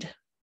read.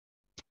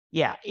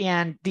 Yeah,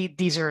 and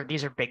these are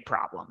big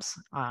problems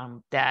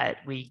that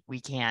we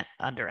can't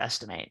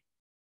underestimate.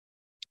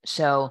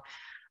 So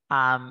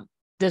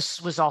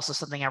this was also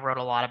something I wrote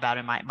a lot about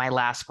in my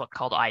last book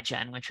called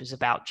iGen, which was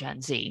about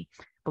Gen Z.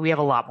 But we have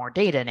a lot more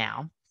data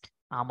now,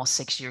 almost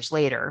 6 years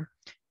later.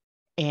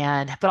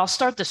 But I'll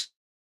start the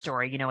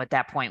story, at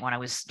that point when I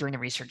was doing the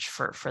research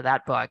for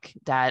that book,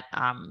 that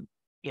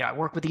I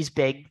work with these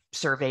big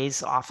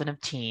surveys, often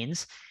of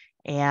teens,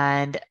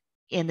 and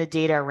in the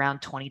data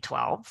around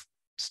 2012,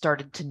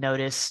 started to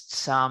notice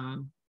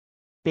some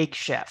big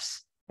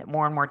shifts, that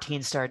more and more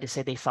teens started to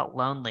say they felt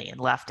lonely and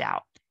left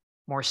out.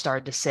 More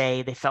started to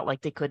say they felt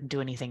like they couldn't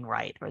do anything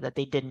right, or that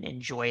they didn't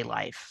enjoy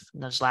life.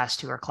 And those last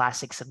two are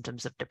classic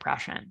symptoms of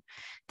depression.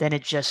 Then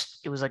it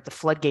was like the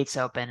floodgates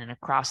open, and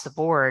across the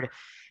board,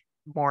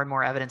 more and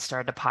more evidence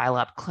started to pile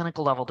up.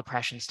 Clinical level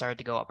depression started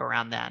to go up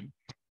around then.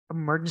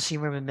 Emergency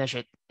room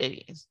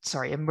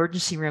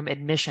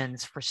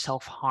admissions for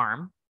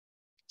self-harm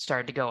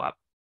started to go up.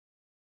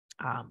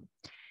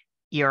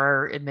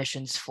 ER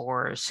admissions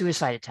for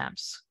suicide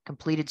attempts,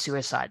 completed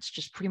suicides,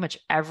 just pretty much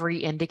every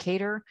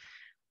indicator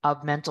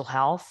of mental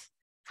health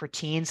for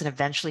teens and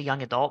eventually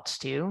young adults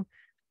too,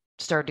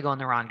 started to go in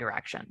the wrong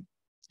direction.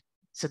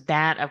 So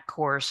that, of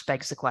course,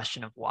 begs the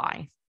question of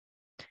why.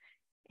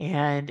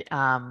 And,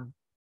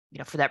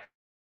 for that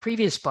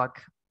previous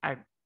book, I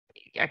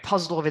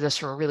puzzled over this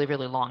for a really,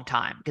 really long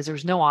time because there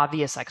was no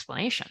obvious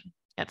explanation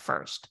at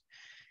first.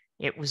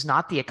 It was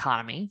not the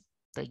economy.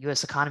 The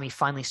US economy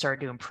finally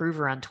started to improve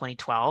around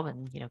 2012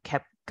 and,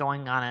 kept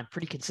going on a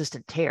pretty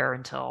consistent tear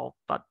until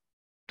about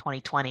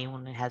 2020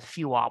 when it had a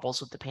few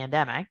wobbles with the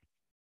pandemic.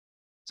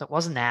 So it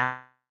wasn't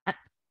that.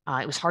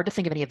 It was hard to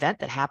think of any event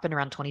that happened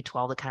around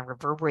 2012 that kind of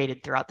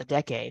reverberated throughout the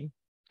decade.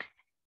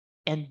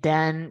 And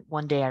then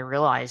one day I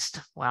realized,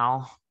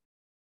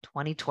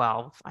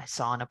 2012, I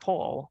saw in a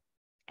poll,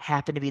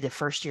 happened to be the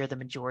first year the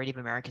majority of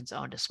Americans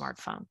owned a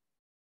smartphone.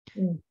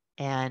 Mm.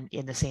 And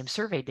in the same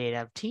survey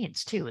data of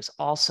teens too, is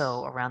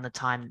also around the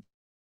time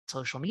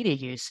social media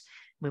use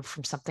moved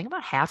from something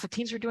about half of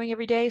teens were doing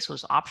every day, so it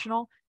was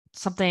optional,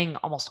 something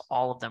almost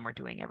all of them were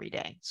doing every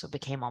day. So it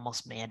became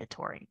almost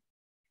mandatory.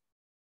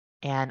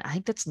 And I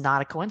think that's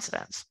not a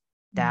coincidence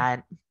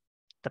that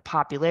the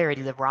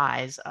popularity, the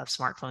rise of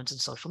smartphones and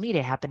social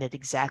media happened at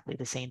exactly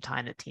the same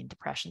time that teen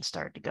depression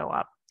started to go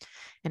up.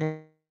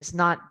 And it's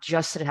not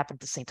just that it happened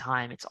at the same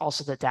time, it's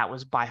also that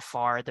was by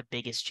far the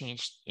biggest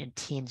change in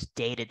teens'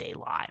 day-to-day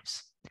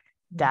lives.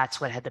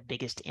 That's what had the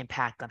biggest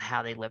impact on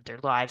how they lived their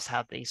lives,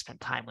 how they spent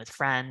time with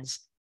friends,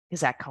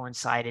 because that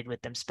coincided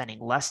with them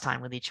spending less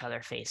time with each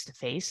other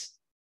face-to-face.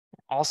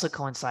 Also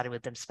coincided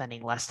with them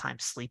spending less time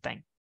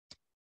sleeping.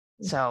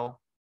 So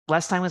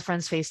less time with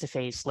friends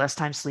face-to-face, less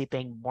time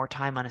sleeping, more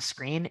time on a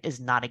screen is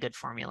not a good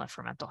formula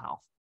for mental health.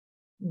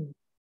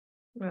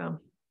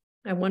 Well,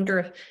 I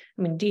wonder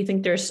do you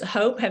think there's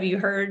hope? Have you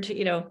heard,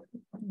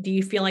 do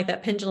you feel like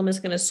that pendulum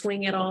is going to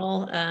swing at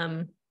all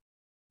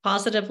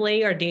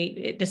positively, or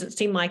does it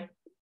seem like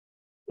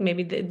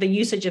maybe the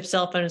usage of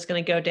cell phone is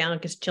going to go down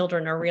because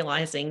children are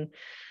realizing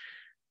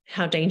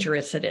how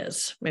dangerous it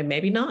is?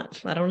 Maybe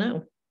not. I don't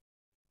know.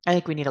 I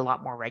think we need a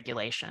lot more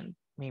regulation.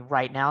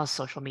 Right now,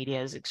 social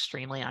media is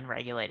extremely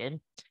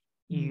unregulated.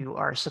 You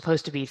are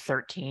supposed to be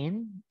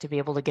 13 to be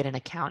able to get an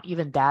account.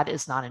 Even that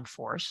is not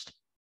enforced.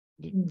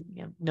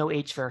 No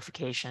age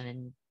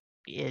verification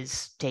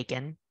is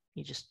taken.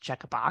 You just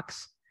check a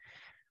box.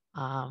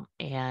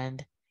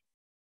 And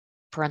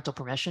parental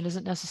permission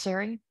isn't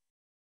necessary.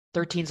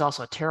 13 is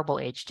also a terrible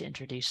age to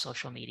introduce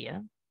social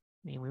media.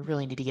 We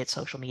really need to get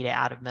social media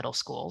out of middle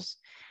schools.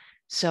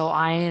 So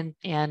I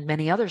and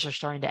many others are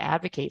starting to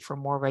advocate for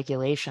more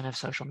regulation of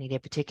social media,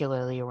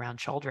 particularly around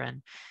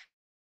children,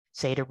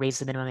 say to raise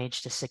the minimum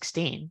age to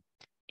 16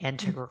 and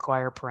to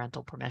require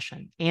parental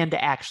permission and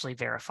to actually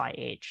verify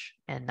age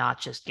and not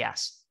just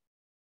guess.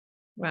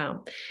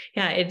 Wow.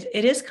 Yeah, it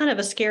is kind of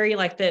a scary,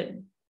 I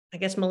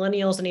guess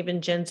millennials and even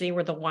Gen Z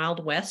were the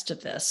Wild West of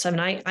this.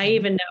 I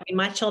even know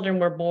my children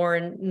were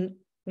born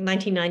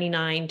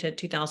 1999 to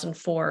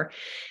 2004,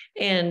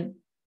 and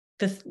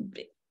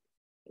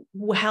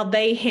how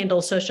they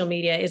handle social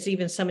media is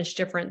even so much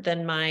different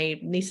than my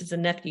nieces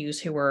and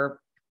nephews who were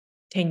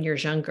 10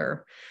 years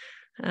younger.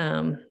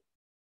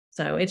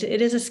 So it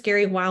is a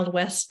scary Wild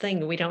West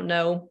thing. We don't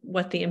know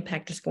what the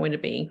impact is going to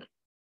be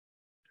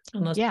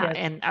on those kids.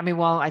 And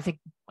I think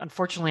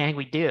unfortunately, I think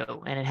we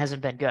do, and it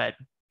hasn't been good.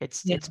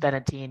 It's been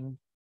a teen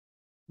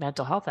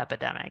mental health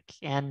epidemic.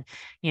 And,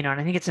 and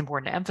I think it's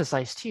important to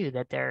emphasize too,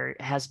 that there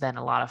has been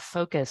a lot of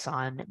focus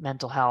on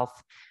mental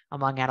health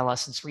among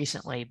adolescents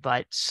recently,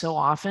 but so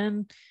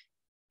often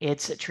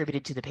it's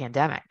attributed to the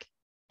pandemic,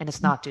 and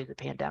it's not due to the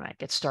pandemic.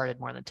 It started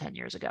more than 10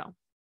 years ago.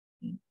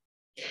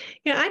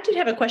 Yeah, I did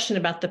have a question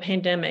about the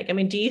pandemic.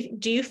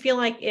 Do you feel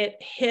like it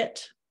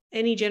hit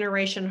any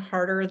generation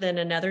harder than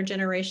another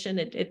generation?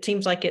 It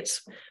seems like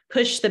it's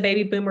pushed the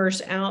baby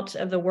boomers out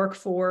of the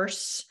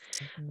workforce.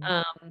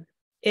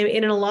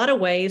 In a lot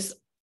of ways,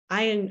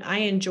 I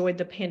enjoyed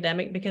the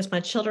pandemic because my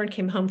children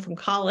came home from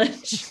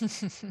college,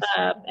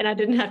 and I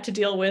didn't have to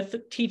deal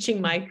with teaching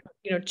my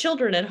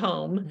children at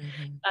home,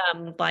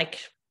 like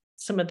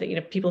some of the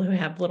people who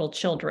have little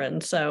children.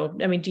 So,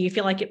 I mean, do you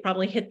feel like it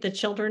probably hit the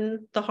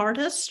children the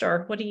hardest,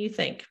 or what do you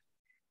think?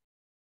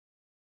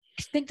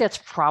 I think that's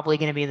probably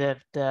going to be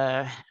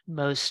the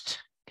most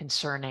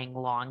concerning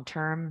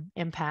long-term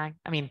impact.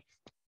 I mean,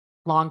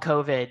 long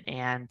COVID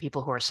and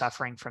people who are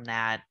suffering from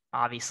that,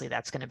 obviously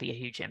that's going to be a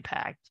huge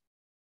impact.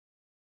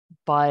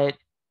 But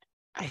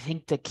I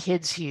think the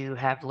kids who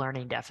have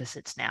learning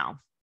deficits now,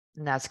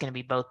 and that's going to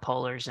be both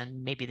polars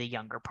and maybe the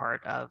younger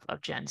part of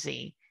Gen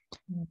Z,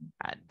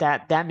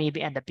 that may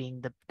end up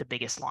being the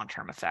biggest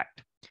long-term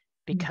effect.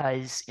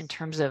 Because in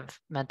terms of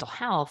mental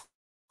health,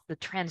 the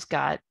trends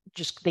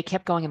they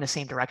kept going in the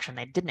same direction.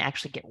 They didn't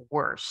actually get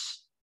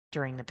worse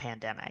during the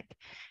pandemic.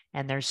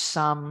 And there's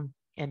some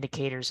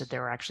indicators that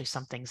there were actually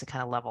some things that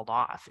kind of leveled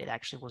off. It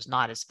actually was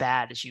not as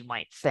bad as you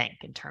might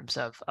think in terms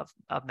of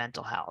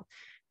mental health.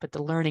 But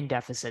the learning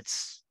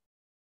deficits,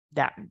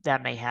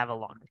 that may have a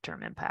longer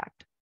term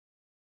impact.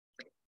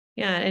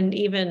 Yeah, and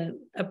even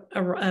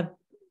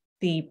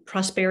the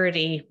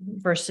prosperity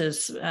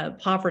versus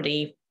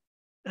poverty.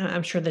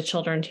 I'm sure the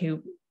children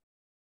who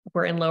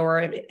were in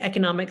lower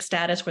economic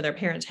status where their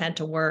parents had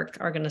to work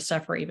are going to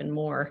suffer even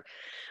more.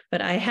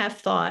 But I have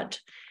thought,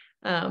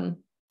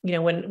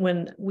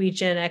 when we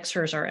Gen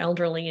Xers are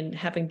elderly and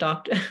having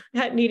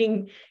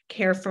needing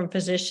care from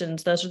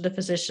physicians, those are the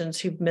physicians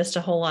who've missed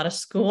a whole lot of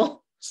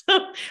school.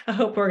 So I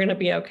hope we're going to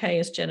be okay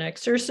as Gen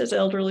Xers, as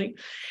elderly.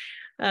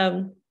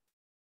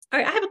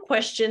 I have a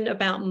question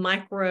about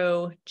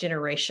micro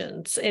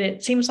generations. And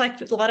it seems like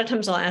a lot of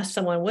times I'll ask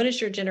someone, what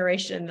is your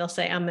generation? And they'll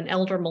say, I'm an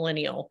elder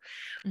millennial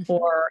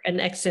or an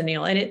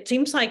exennial. And it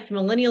seems like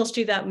millennials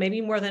do that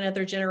maybe more than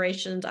other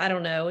generations. I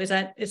don't know. Is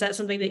that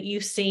something that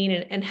you've seen?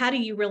 And how do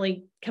you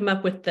really come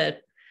up with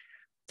the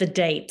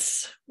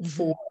dates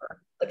for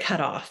the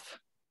cutoff?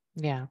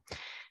 Yeah.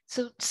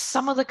 So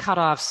some of the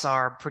cutoffs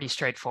are pretty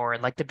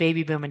straightforward, like the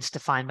baby boom is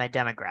defined by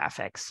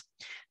demographics.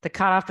 The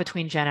cutoff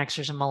between Gen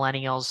Xers and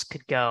millennials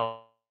could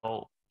go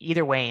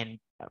either way in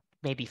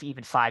maybe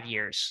even 5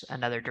 years,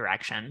 another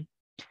direction.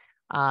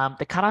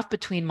 The cutoff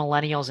between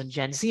millennials and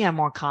Gen Z, I'm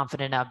more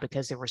confident of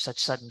because there were such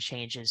sudden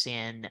changes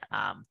in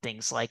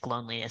things like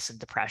loneliness and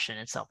depression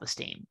and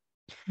self-esteem.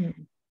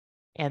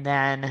 And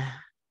then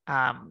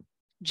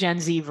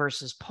Gen Z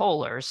versus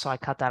polars, so I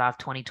cut that off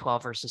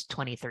 2012 versus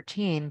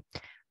 2013.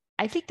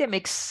 I think that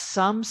makes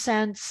some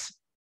sense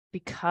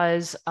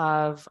because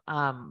of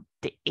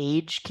the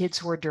age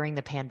kids were during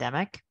the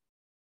pandemic.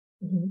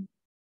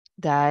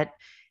 That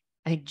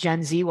I think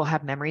Gen Z will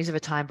have memories of a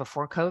time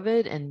before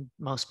COVID and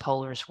most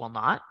polars will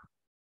not.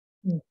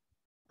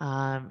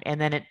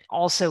 And then it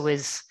also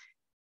is,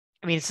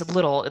 I mean, this is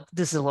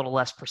a little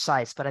less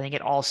precise, but I think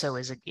it also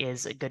is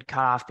a good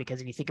cutoff because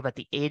if you think about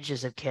the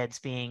ages of kids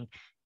being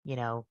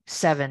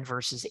 7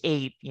 versus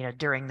 8,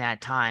 during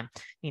that time. I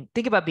mean,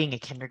 think about being a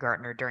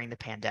kindergartner during the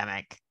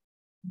pandemic.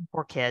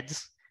 Poor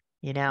kids,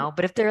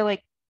 but if they're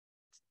like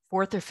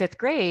 4th or 5th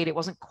grade, it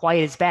wasn't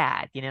quite as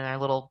bad. They're a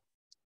little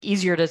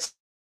easier to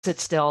sit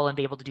still and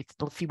be able to do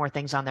a few more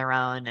things on their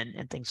own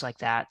and things like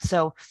that.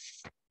 So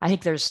I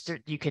think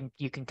you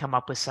can come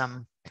up with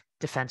some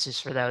defenses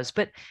for those,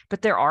 but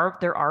there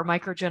are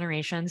micro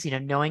generations.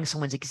 Knowing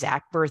someone's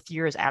exact birth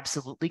year is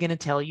absolutely going to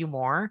tell you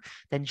more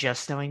than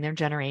just knowing their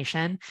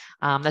generation.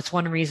 That's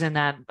one reason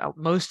that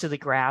most of the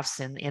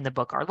graphs in the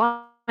book are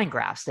line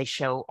graphs. They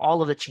show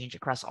all of the change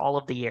across all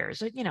of the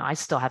years. I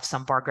still have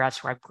some bar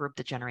graphs where I've grouped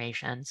the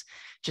generations.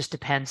 Just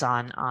depends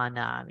on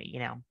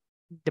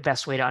the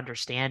best way to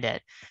understand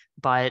it,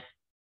 but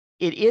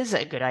it is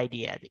a good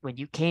idea when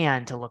you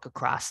can to look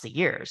across the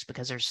years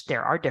because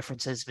there are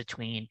differences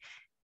between,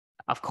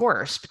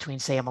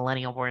 say, a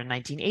millennial born in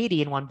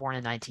 1980 and one born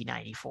in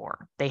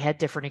 1994. They had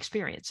different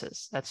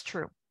experiences. That's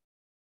true.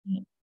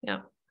 Yeah.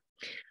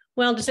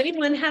 Well, does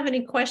anyone have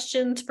any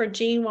questions for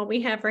Jean while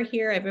we have her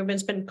here?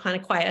 Everyone's been kind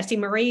of quiet. I see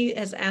Marie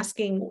is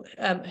asking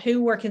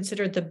who were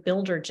considered the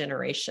builder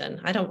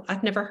generation.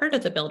 I've never heard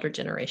of the builder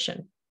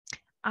generation.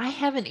 I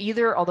haven't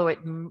either, although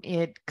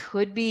it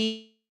could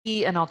be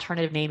an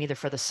alternative name either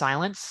for the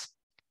silence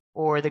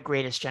or the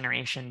greatest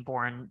generation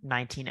born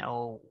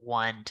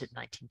 1901 to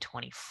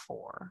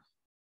 1924.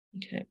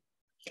 Okay.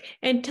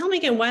 And tell me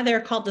again why they're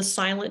called the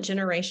silent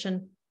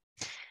generation.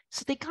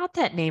 So they got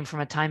that name from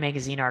a Time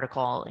magazine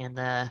article in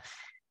I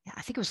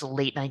think it was the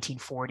late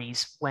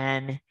 1940s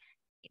when,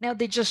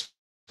 they just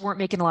weren't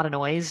making a lot of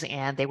noise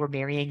and they were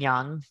marrying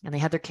young and they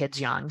had their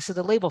kids young. So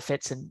the label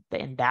fits in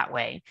that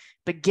way.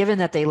 But given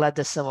that they led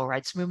the civil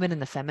rights movement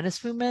and the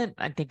feminist movement,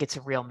 I think it's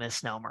a real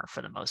misnomer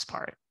for the most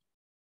part.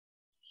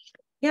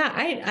 Yeah,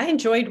 I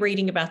enjoyed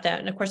reading about that.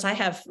 And of course, I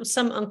have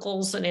some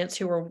uncles and aunts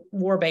who were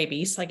war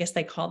babies. I guess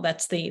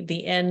that's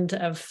the end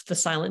of the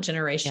silent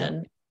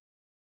generation.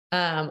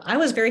 Yeah. I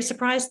was very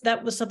surprised.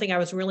 That was something I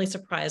was really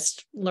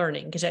surprised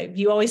learning because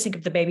you always think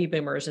of the baby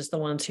boomers as the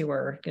ones who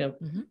were,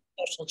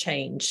 social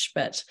change.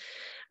 But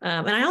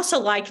and I also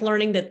liked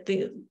learning that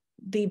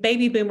the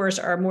baby boomers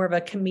are more of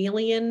a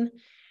chameleon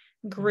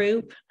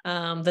group,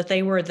 that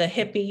they were the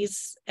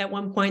hippies at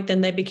one point,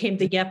 then they became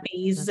the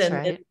yuppies, That's and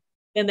right.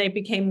 then they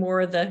became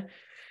more of the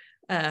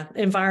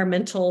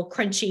environmental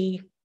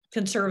crunchy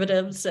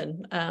conservatives.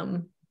 And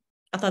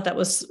I thought that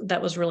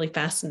was really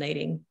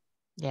fascinating.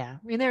 Yeah,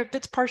 I mean,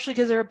 it's partially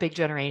because they're a big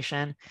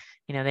generation.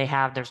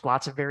 There's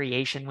lots of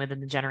variation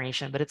within the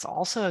generation, but it's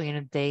also,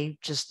 they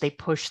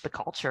push the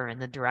culture in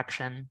the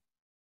direction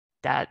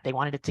that they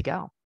wanted it to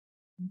go.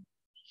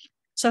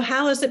 So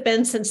how has it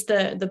been since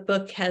the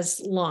book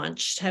has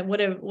launched? What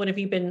have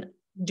you been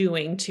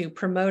doing to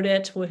promote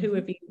it? What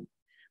have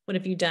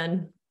you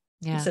done?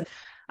 Yeah,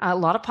 a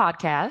lot of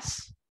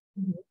podcasts.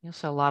 Mm-hmm.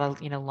 So a lot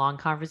of long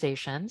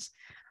conversations.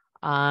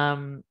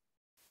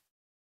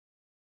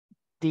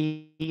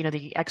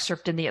 The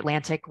excerpt in the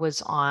Atlantic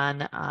was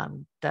on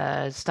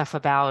the stuff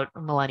about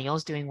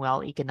millennials doing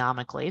well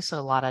economically. So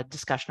a lot of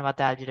discussion about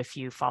that. I did a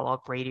few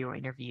follow-up radio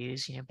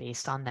interviews,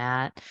 based on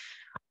that.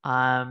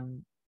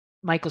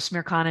 Michael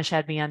Smirkanish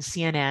had me on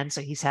CNN,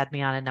 so he's had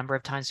me on a number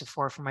of times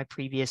before for my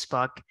previous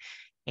book.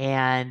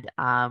 And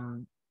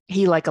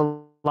he, like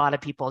a lot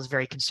of people, is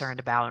very concerned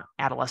about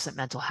adolescent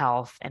mental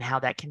health and how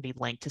that can be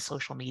linked to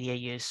social media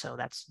use. So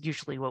that's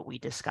usually what we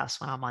discuss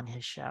when I'm on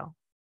his show.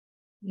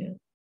 Yeah.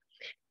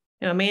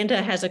 Now,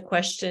 Amanda has a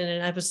question,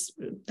 and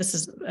this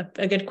is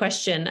a good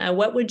question.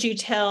 What would you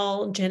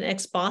tell Gen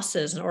X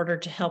bosses in order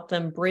to help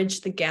them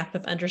bridge the gap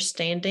of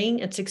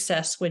understanding and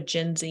success with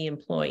Gen Z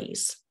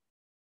employees?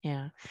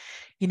 Yeah.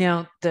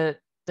 The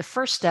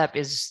first step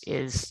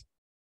is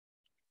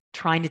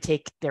trying to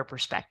take their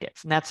perspective,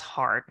 and that's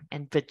hard.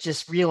 But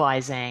just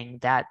realizing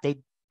that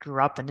they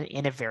grew up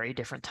in a very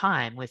different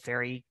time with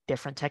very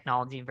different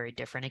technology and very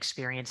different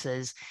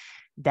experiences.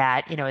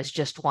 That, is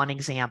just one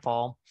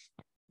example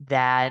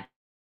that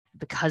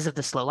because of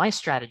the slow life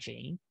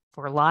strategy,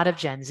 for a lot of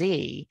Gen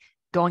Z,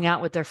 going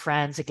out with their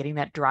friends and getting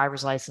that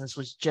driver's license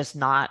was just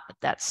not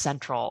that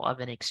central of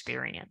an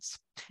experience.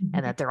 Mm-hmm.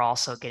 And that they're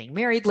also getting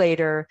married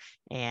later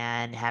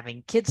and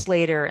having kids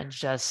later, and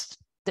just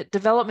the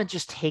development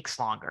just takes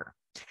longer.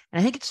 And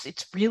I think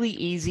it's really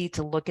easy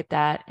to look at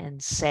that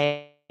and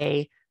say,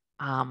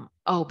 oh,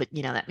 but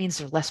that means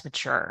they're less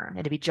mature,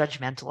 and to be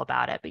judgmental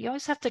about it. But you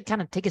always have to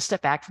kind of take a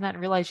step back from that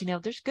and realize,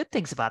 there's good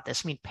things about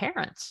this. I mean,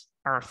 parents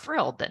are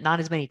thrilled that not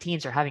as many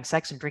teens are having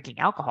sex and drinking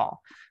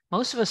alcohol.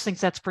 Most of us think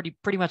that's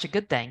pretty much a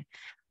good thing.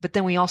 But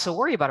then we also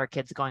worry about our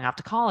kids going off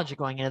to college or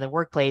going into the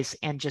workplace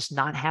and just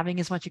not having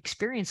as much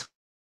experience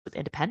with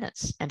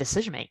independence and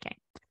decision making.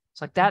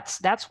 So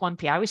that's one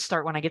piece. I always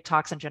start when I give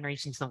talks on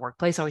generations in the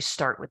workplace. I always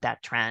start with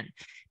that trend,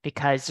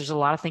 because there's a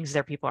lot of things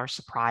there people are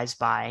surprised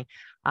by.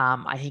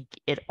 I think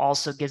it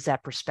also gives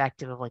that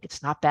perspective of like,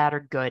 it's not bad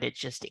or good, it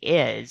just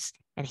is.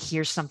 And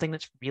here's something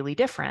that's really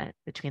different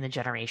between the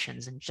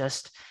generations, and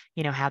just,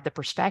 have the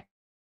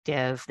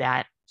perspective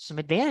that some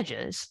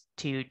advantages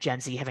to Gen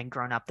Z having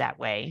grown up that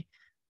way,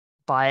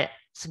 but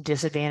some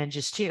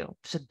disadvantages too.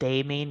 So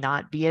they may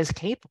not be as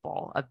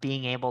capable of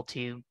being able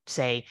to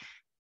say,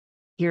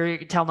 here,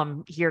 tell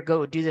them, here,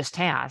 go do this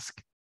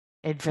task,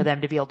 and for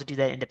them to be able to do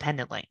that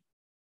independently.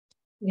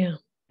 Yeah.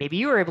 Maybe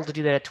you were able to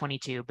do that at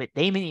 22, but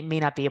they may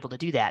not be able to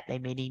do that. They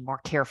may need more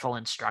careful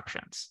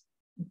instructions.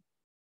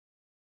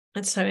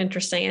 That's so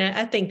interesting. And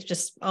I think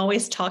just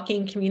always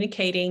talking,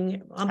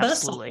 communicating on both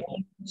sides.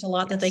 There's a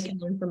lot that they can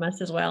learn from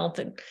us as well.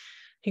 That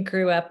he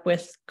grew up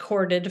with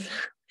corded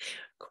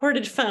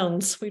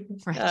phones. What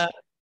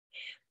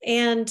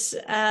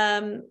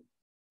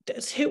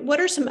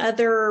are some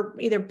other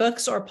either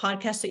books or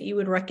podcasts that you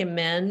would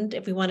recommend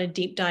if we want to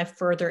deep dive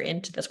further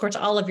into this? Of course,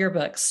 all of your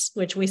books,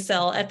 which we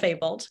sell at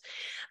Fabled.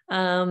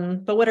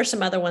 But what are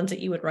some other ones that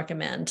you would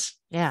recommend?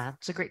 Yeah,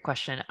 it's a great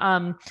question.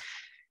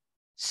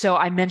 So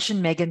I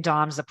mentioned Megan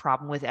Dom's The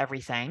Problem with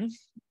Everything.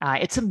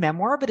 It's a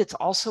memoir, but it's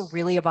also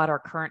really about our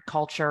current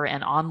culture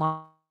and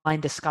online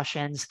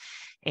discussions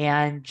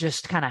and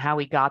just kind of how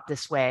we got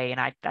this way.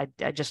 And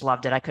I just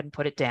loved it. I couldn't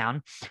put it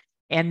down.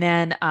 And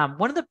then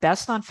one of the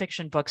best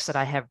nonfiction books that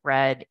I have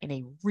read in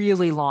a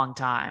really long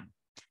time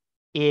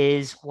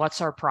is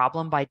What's Our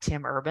Problem by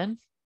Tim Urban.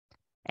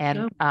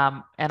 And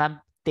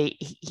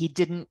he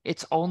didn't,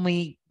 it's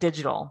only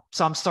digital.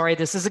 So I'm sorry,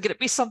 this isn't going to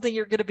be something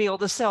you're going to be able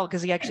to sell,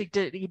 because he actually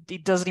he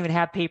doesn't even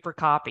have paper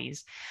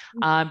copies.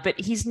 But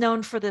he's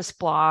known for this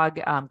blog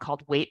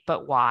called Wait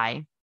But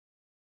Why.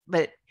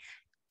 But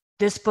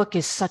this book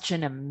is such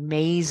an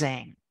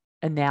amazing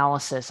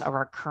analysis of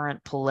our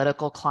current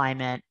political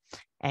climate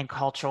and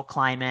cultural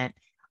climate.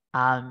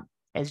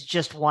 As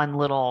just one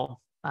little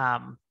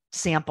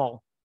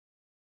sample,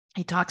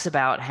 he talks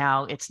about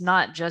how it's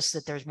not just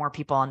that there's more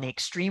people on the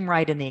extreme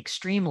right and the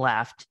extreme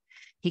left.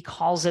 He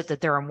calls it that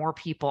there are more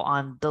people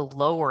on the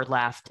lower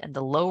left and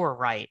the lower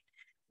right,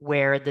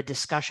 where the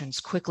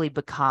discussions quickly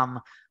become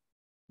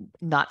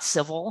not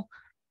civil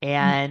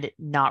and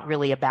not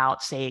really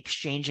about, say,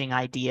 exchanging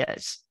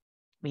ideas.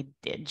 I mean,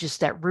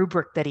 just that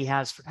rubric that he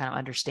has for kind of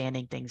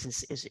understanding things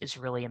is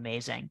really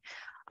amazing.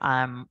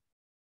 And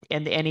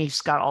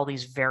he's got all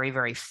these very,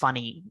 very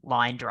funny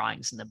line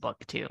drawings in the book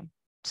too.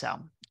 So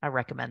I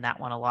recommend that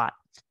one a lot.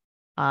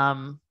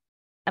 And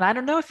I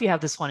don't know if you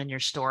have this one in your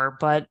store,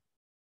 but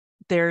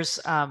there's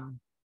a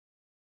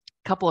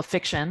couple of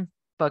fiction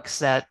books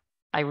that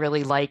I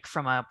really like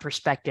from a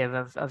perspective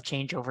of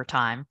change over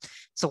time.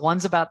 So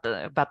one's about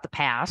the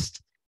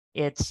past.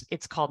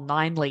 It's called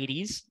Nine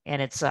Ladies,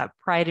 and it's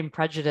Pride and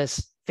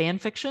Prejudice fan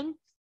fiction.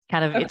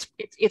 Kind of, Okay.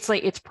 it's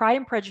like it's Pride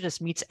and Prejudice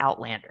meets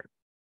Outlander.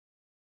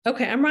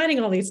 Okay, I'm writing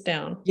all these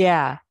down.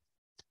 Yeah.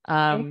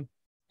 Correct.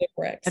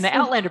 And the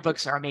Outlander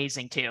books are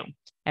amazing too.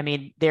 I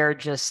mean, they're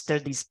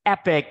these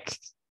epic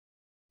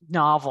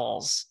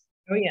novels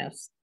Oh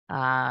yes.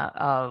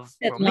 of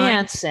It's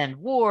romance and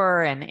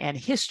war and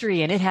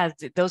history, and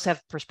those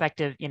have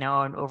perspective, and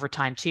over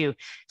time too.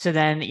 So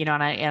then,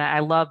 and I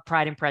love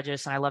Pride and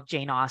Prejudice, and I love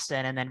Jane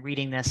Austen, and then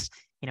reading this,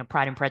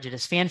 Pride and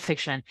Prejudice fan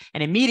fiction,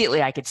 and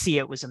immediately I could see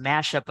it was a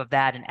mashup of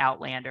that and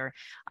Outlander,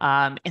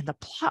 and the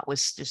plot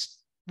was just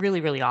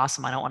really, really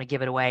awesome. I don't want to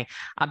give it away,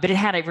 but it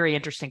had a very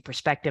interesting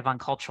perspective on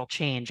cultural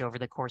change over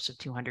the course of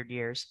 200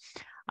 years.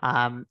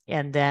 And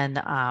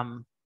then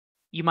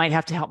you might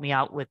have to help me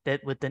out with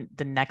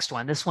the next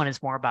one. This one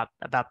is more about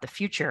the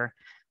future.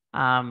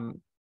 I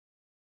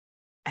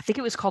think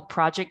it was called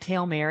Project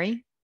Hail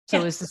Mary. So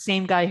It was the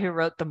same guy who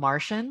wrote The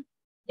Martian.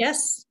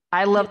 Yes.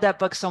 I loved that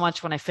book so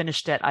much. When I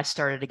finished it, I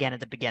started again at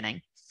the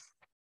beginning.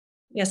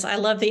 Yes, I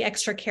love the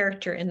extra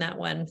character in that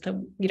one.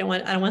 I don't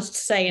want to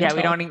say. Yeah,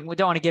 we don't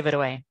want to give it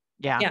away.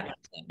 Yeah.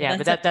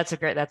 But that's a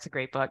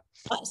great book.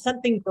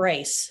 Something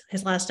Grace.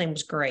 His last name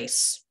was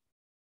Grace.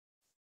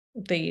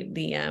 The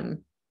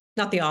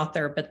not the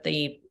author, but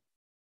the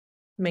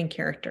main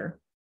character.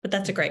 But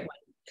that's a great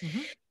one.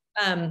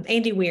 Mm-hmm.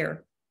 Andy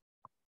Weir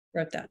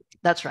wrote that.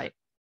 That's right.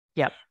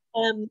 Yep.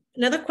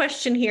 Another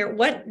question here.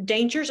 What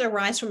dangers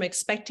arise from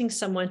expecting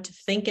someone to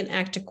think and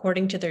act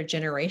according to their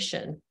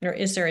generation? Or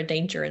is there a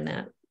danger in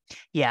that?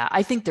 Yeah,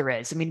 I think there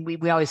is. I mean,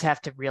 we always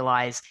have to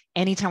realize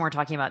anytime we're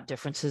talking about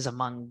differences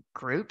among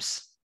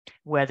groups,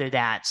 whether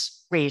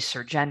that's race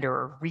or gender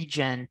or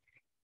region,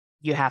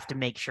 you have to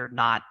make sure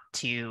not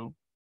to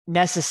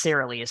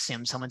necessarily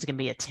assume someone's going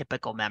to be a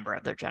typical member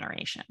of their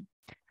generation.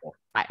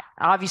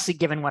 Obviously,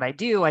 given what I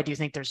do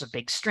think there's a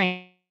big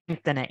strength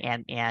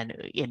and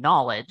in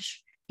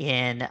knowledge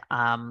in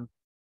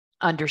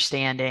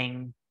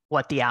understanding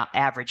what the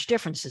average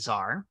differences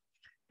are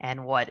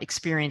and what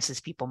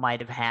experiences people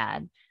might have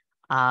had.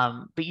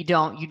 But you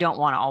don't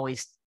want to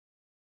always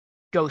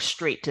go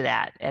straight to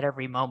that at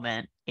every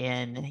moment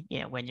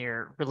when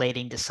you're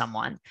relating to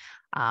someone.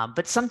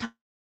 But sometimes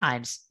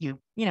you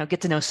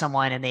get to know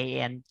someone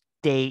and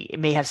they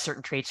may have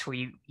certain traits where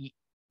you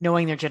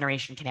knowing their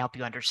generation can help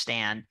you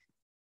understand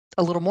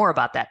a little more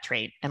about that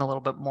trait and a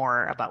little bit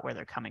more about where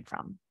they're coming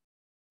from.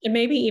 And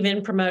maybe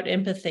even promote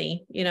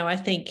empathy. I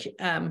think,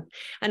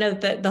 I know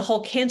that the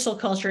whole cancel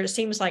culture, it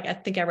seems like, I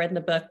think I read in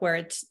the book where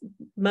it's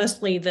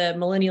mostly the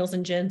millennials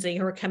and Gen Z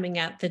who are coming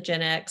at the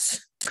Gen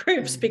X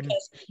groups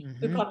because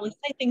we probably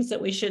say things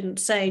that we shouldn't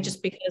say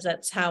just because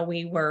that's how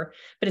we were,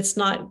 but it's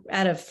not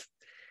out of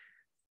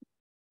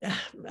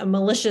a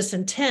malicious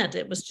intent.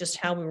 It was just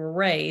how we were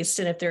raised.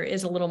 And if there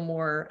is a little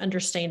more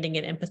understanding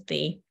and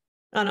empathy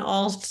on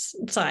all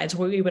sides,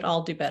 we would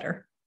all do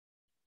better.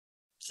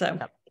 So.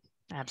 Yep.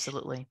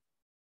 Absolutely.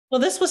 Well,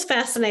 this was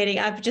fascinating.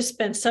 I've just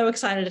been so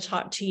excited to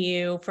talk to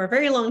you for a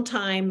very long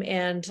time.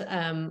 And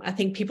I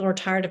think people are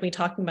tired of me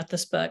talking about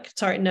this book.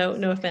 Sorry, no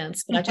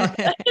offense, but I talk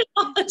about it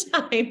all the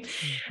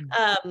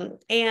time.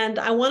 And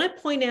I want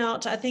to point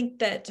out, I think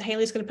that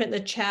Haley's going to put in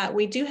the chat,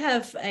 we do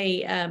have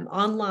a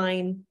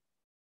online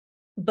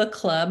book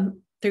club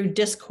through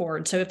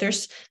Discord. So if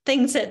there's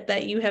things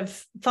that you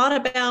have thought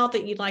about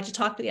that you'd like to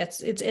talk about,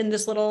 it's in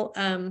this little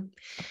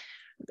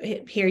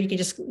here. You can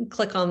just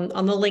click on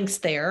the links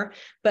there.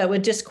 But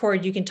with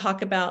Discord, you can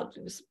talk about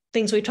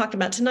things we've talked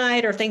about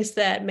tonight or things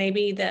that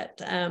maybe that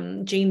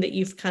Jean, that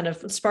you've kind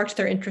of sparked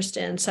their interest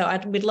in. So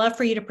we'd love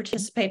for you to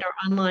participate in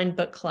our online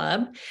book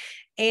club.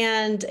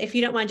 And if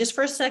you don't mind, just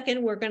for a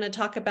second, we're going to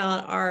talk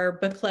about our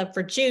book club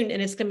for June,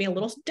 and it's going to be a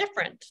little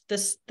different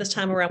this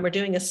time around. We're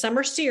doing a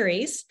summer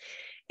series,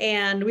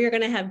 and we are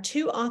going to have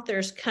 2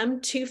 authors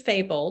come to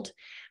Fabled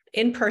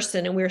in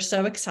person, and we're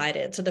so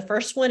excited. So the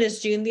first one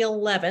is June the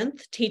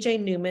 11th.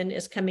 TJ Newman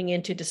is coming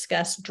in to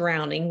discuss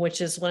Drowning, which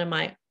is one of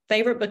my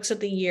favorite books of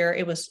the year.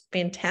 It was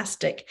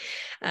fantastic.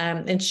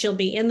 And she'll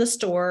be in the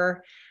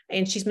store,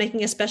 and she's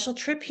making a special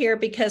trip here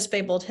because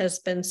Fabled has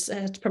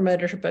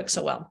promoted her book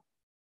so well.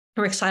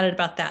 We're excited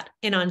about that.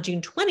 And on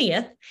June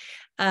 20th,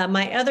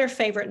 my other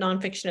favorite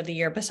nonfiction of the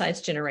year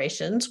besides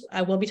Generations,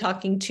 I will be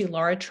talking to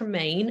Laura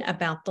Tremaine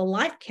about the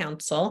Life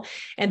Council,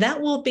 and that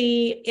will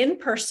be in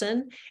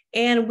person,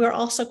 and we're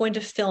also going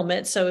to film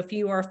it. So if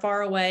you are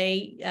far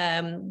away,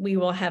 we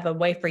will have a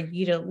way for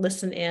you to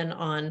listen in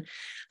on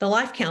the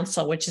Life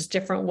Council, which is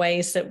different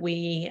ways that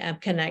we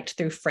connect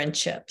through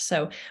friendship.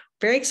 So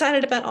very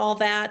excited about all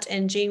that.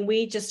 And Jean,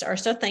 we just are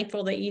so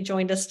thankful that you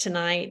joined us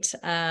tonight,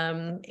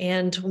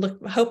 and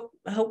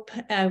hope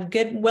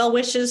good well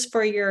wishes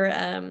for your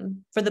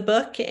for the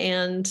book,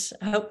 and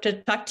hope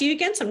to talk to you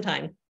again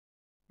sometime.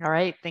 All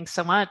right. Thanks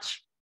so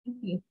much. Thank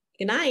you.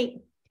 Good night.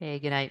 Okay,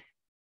 good night.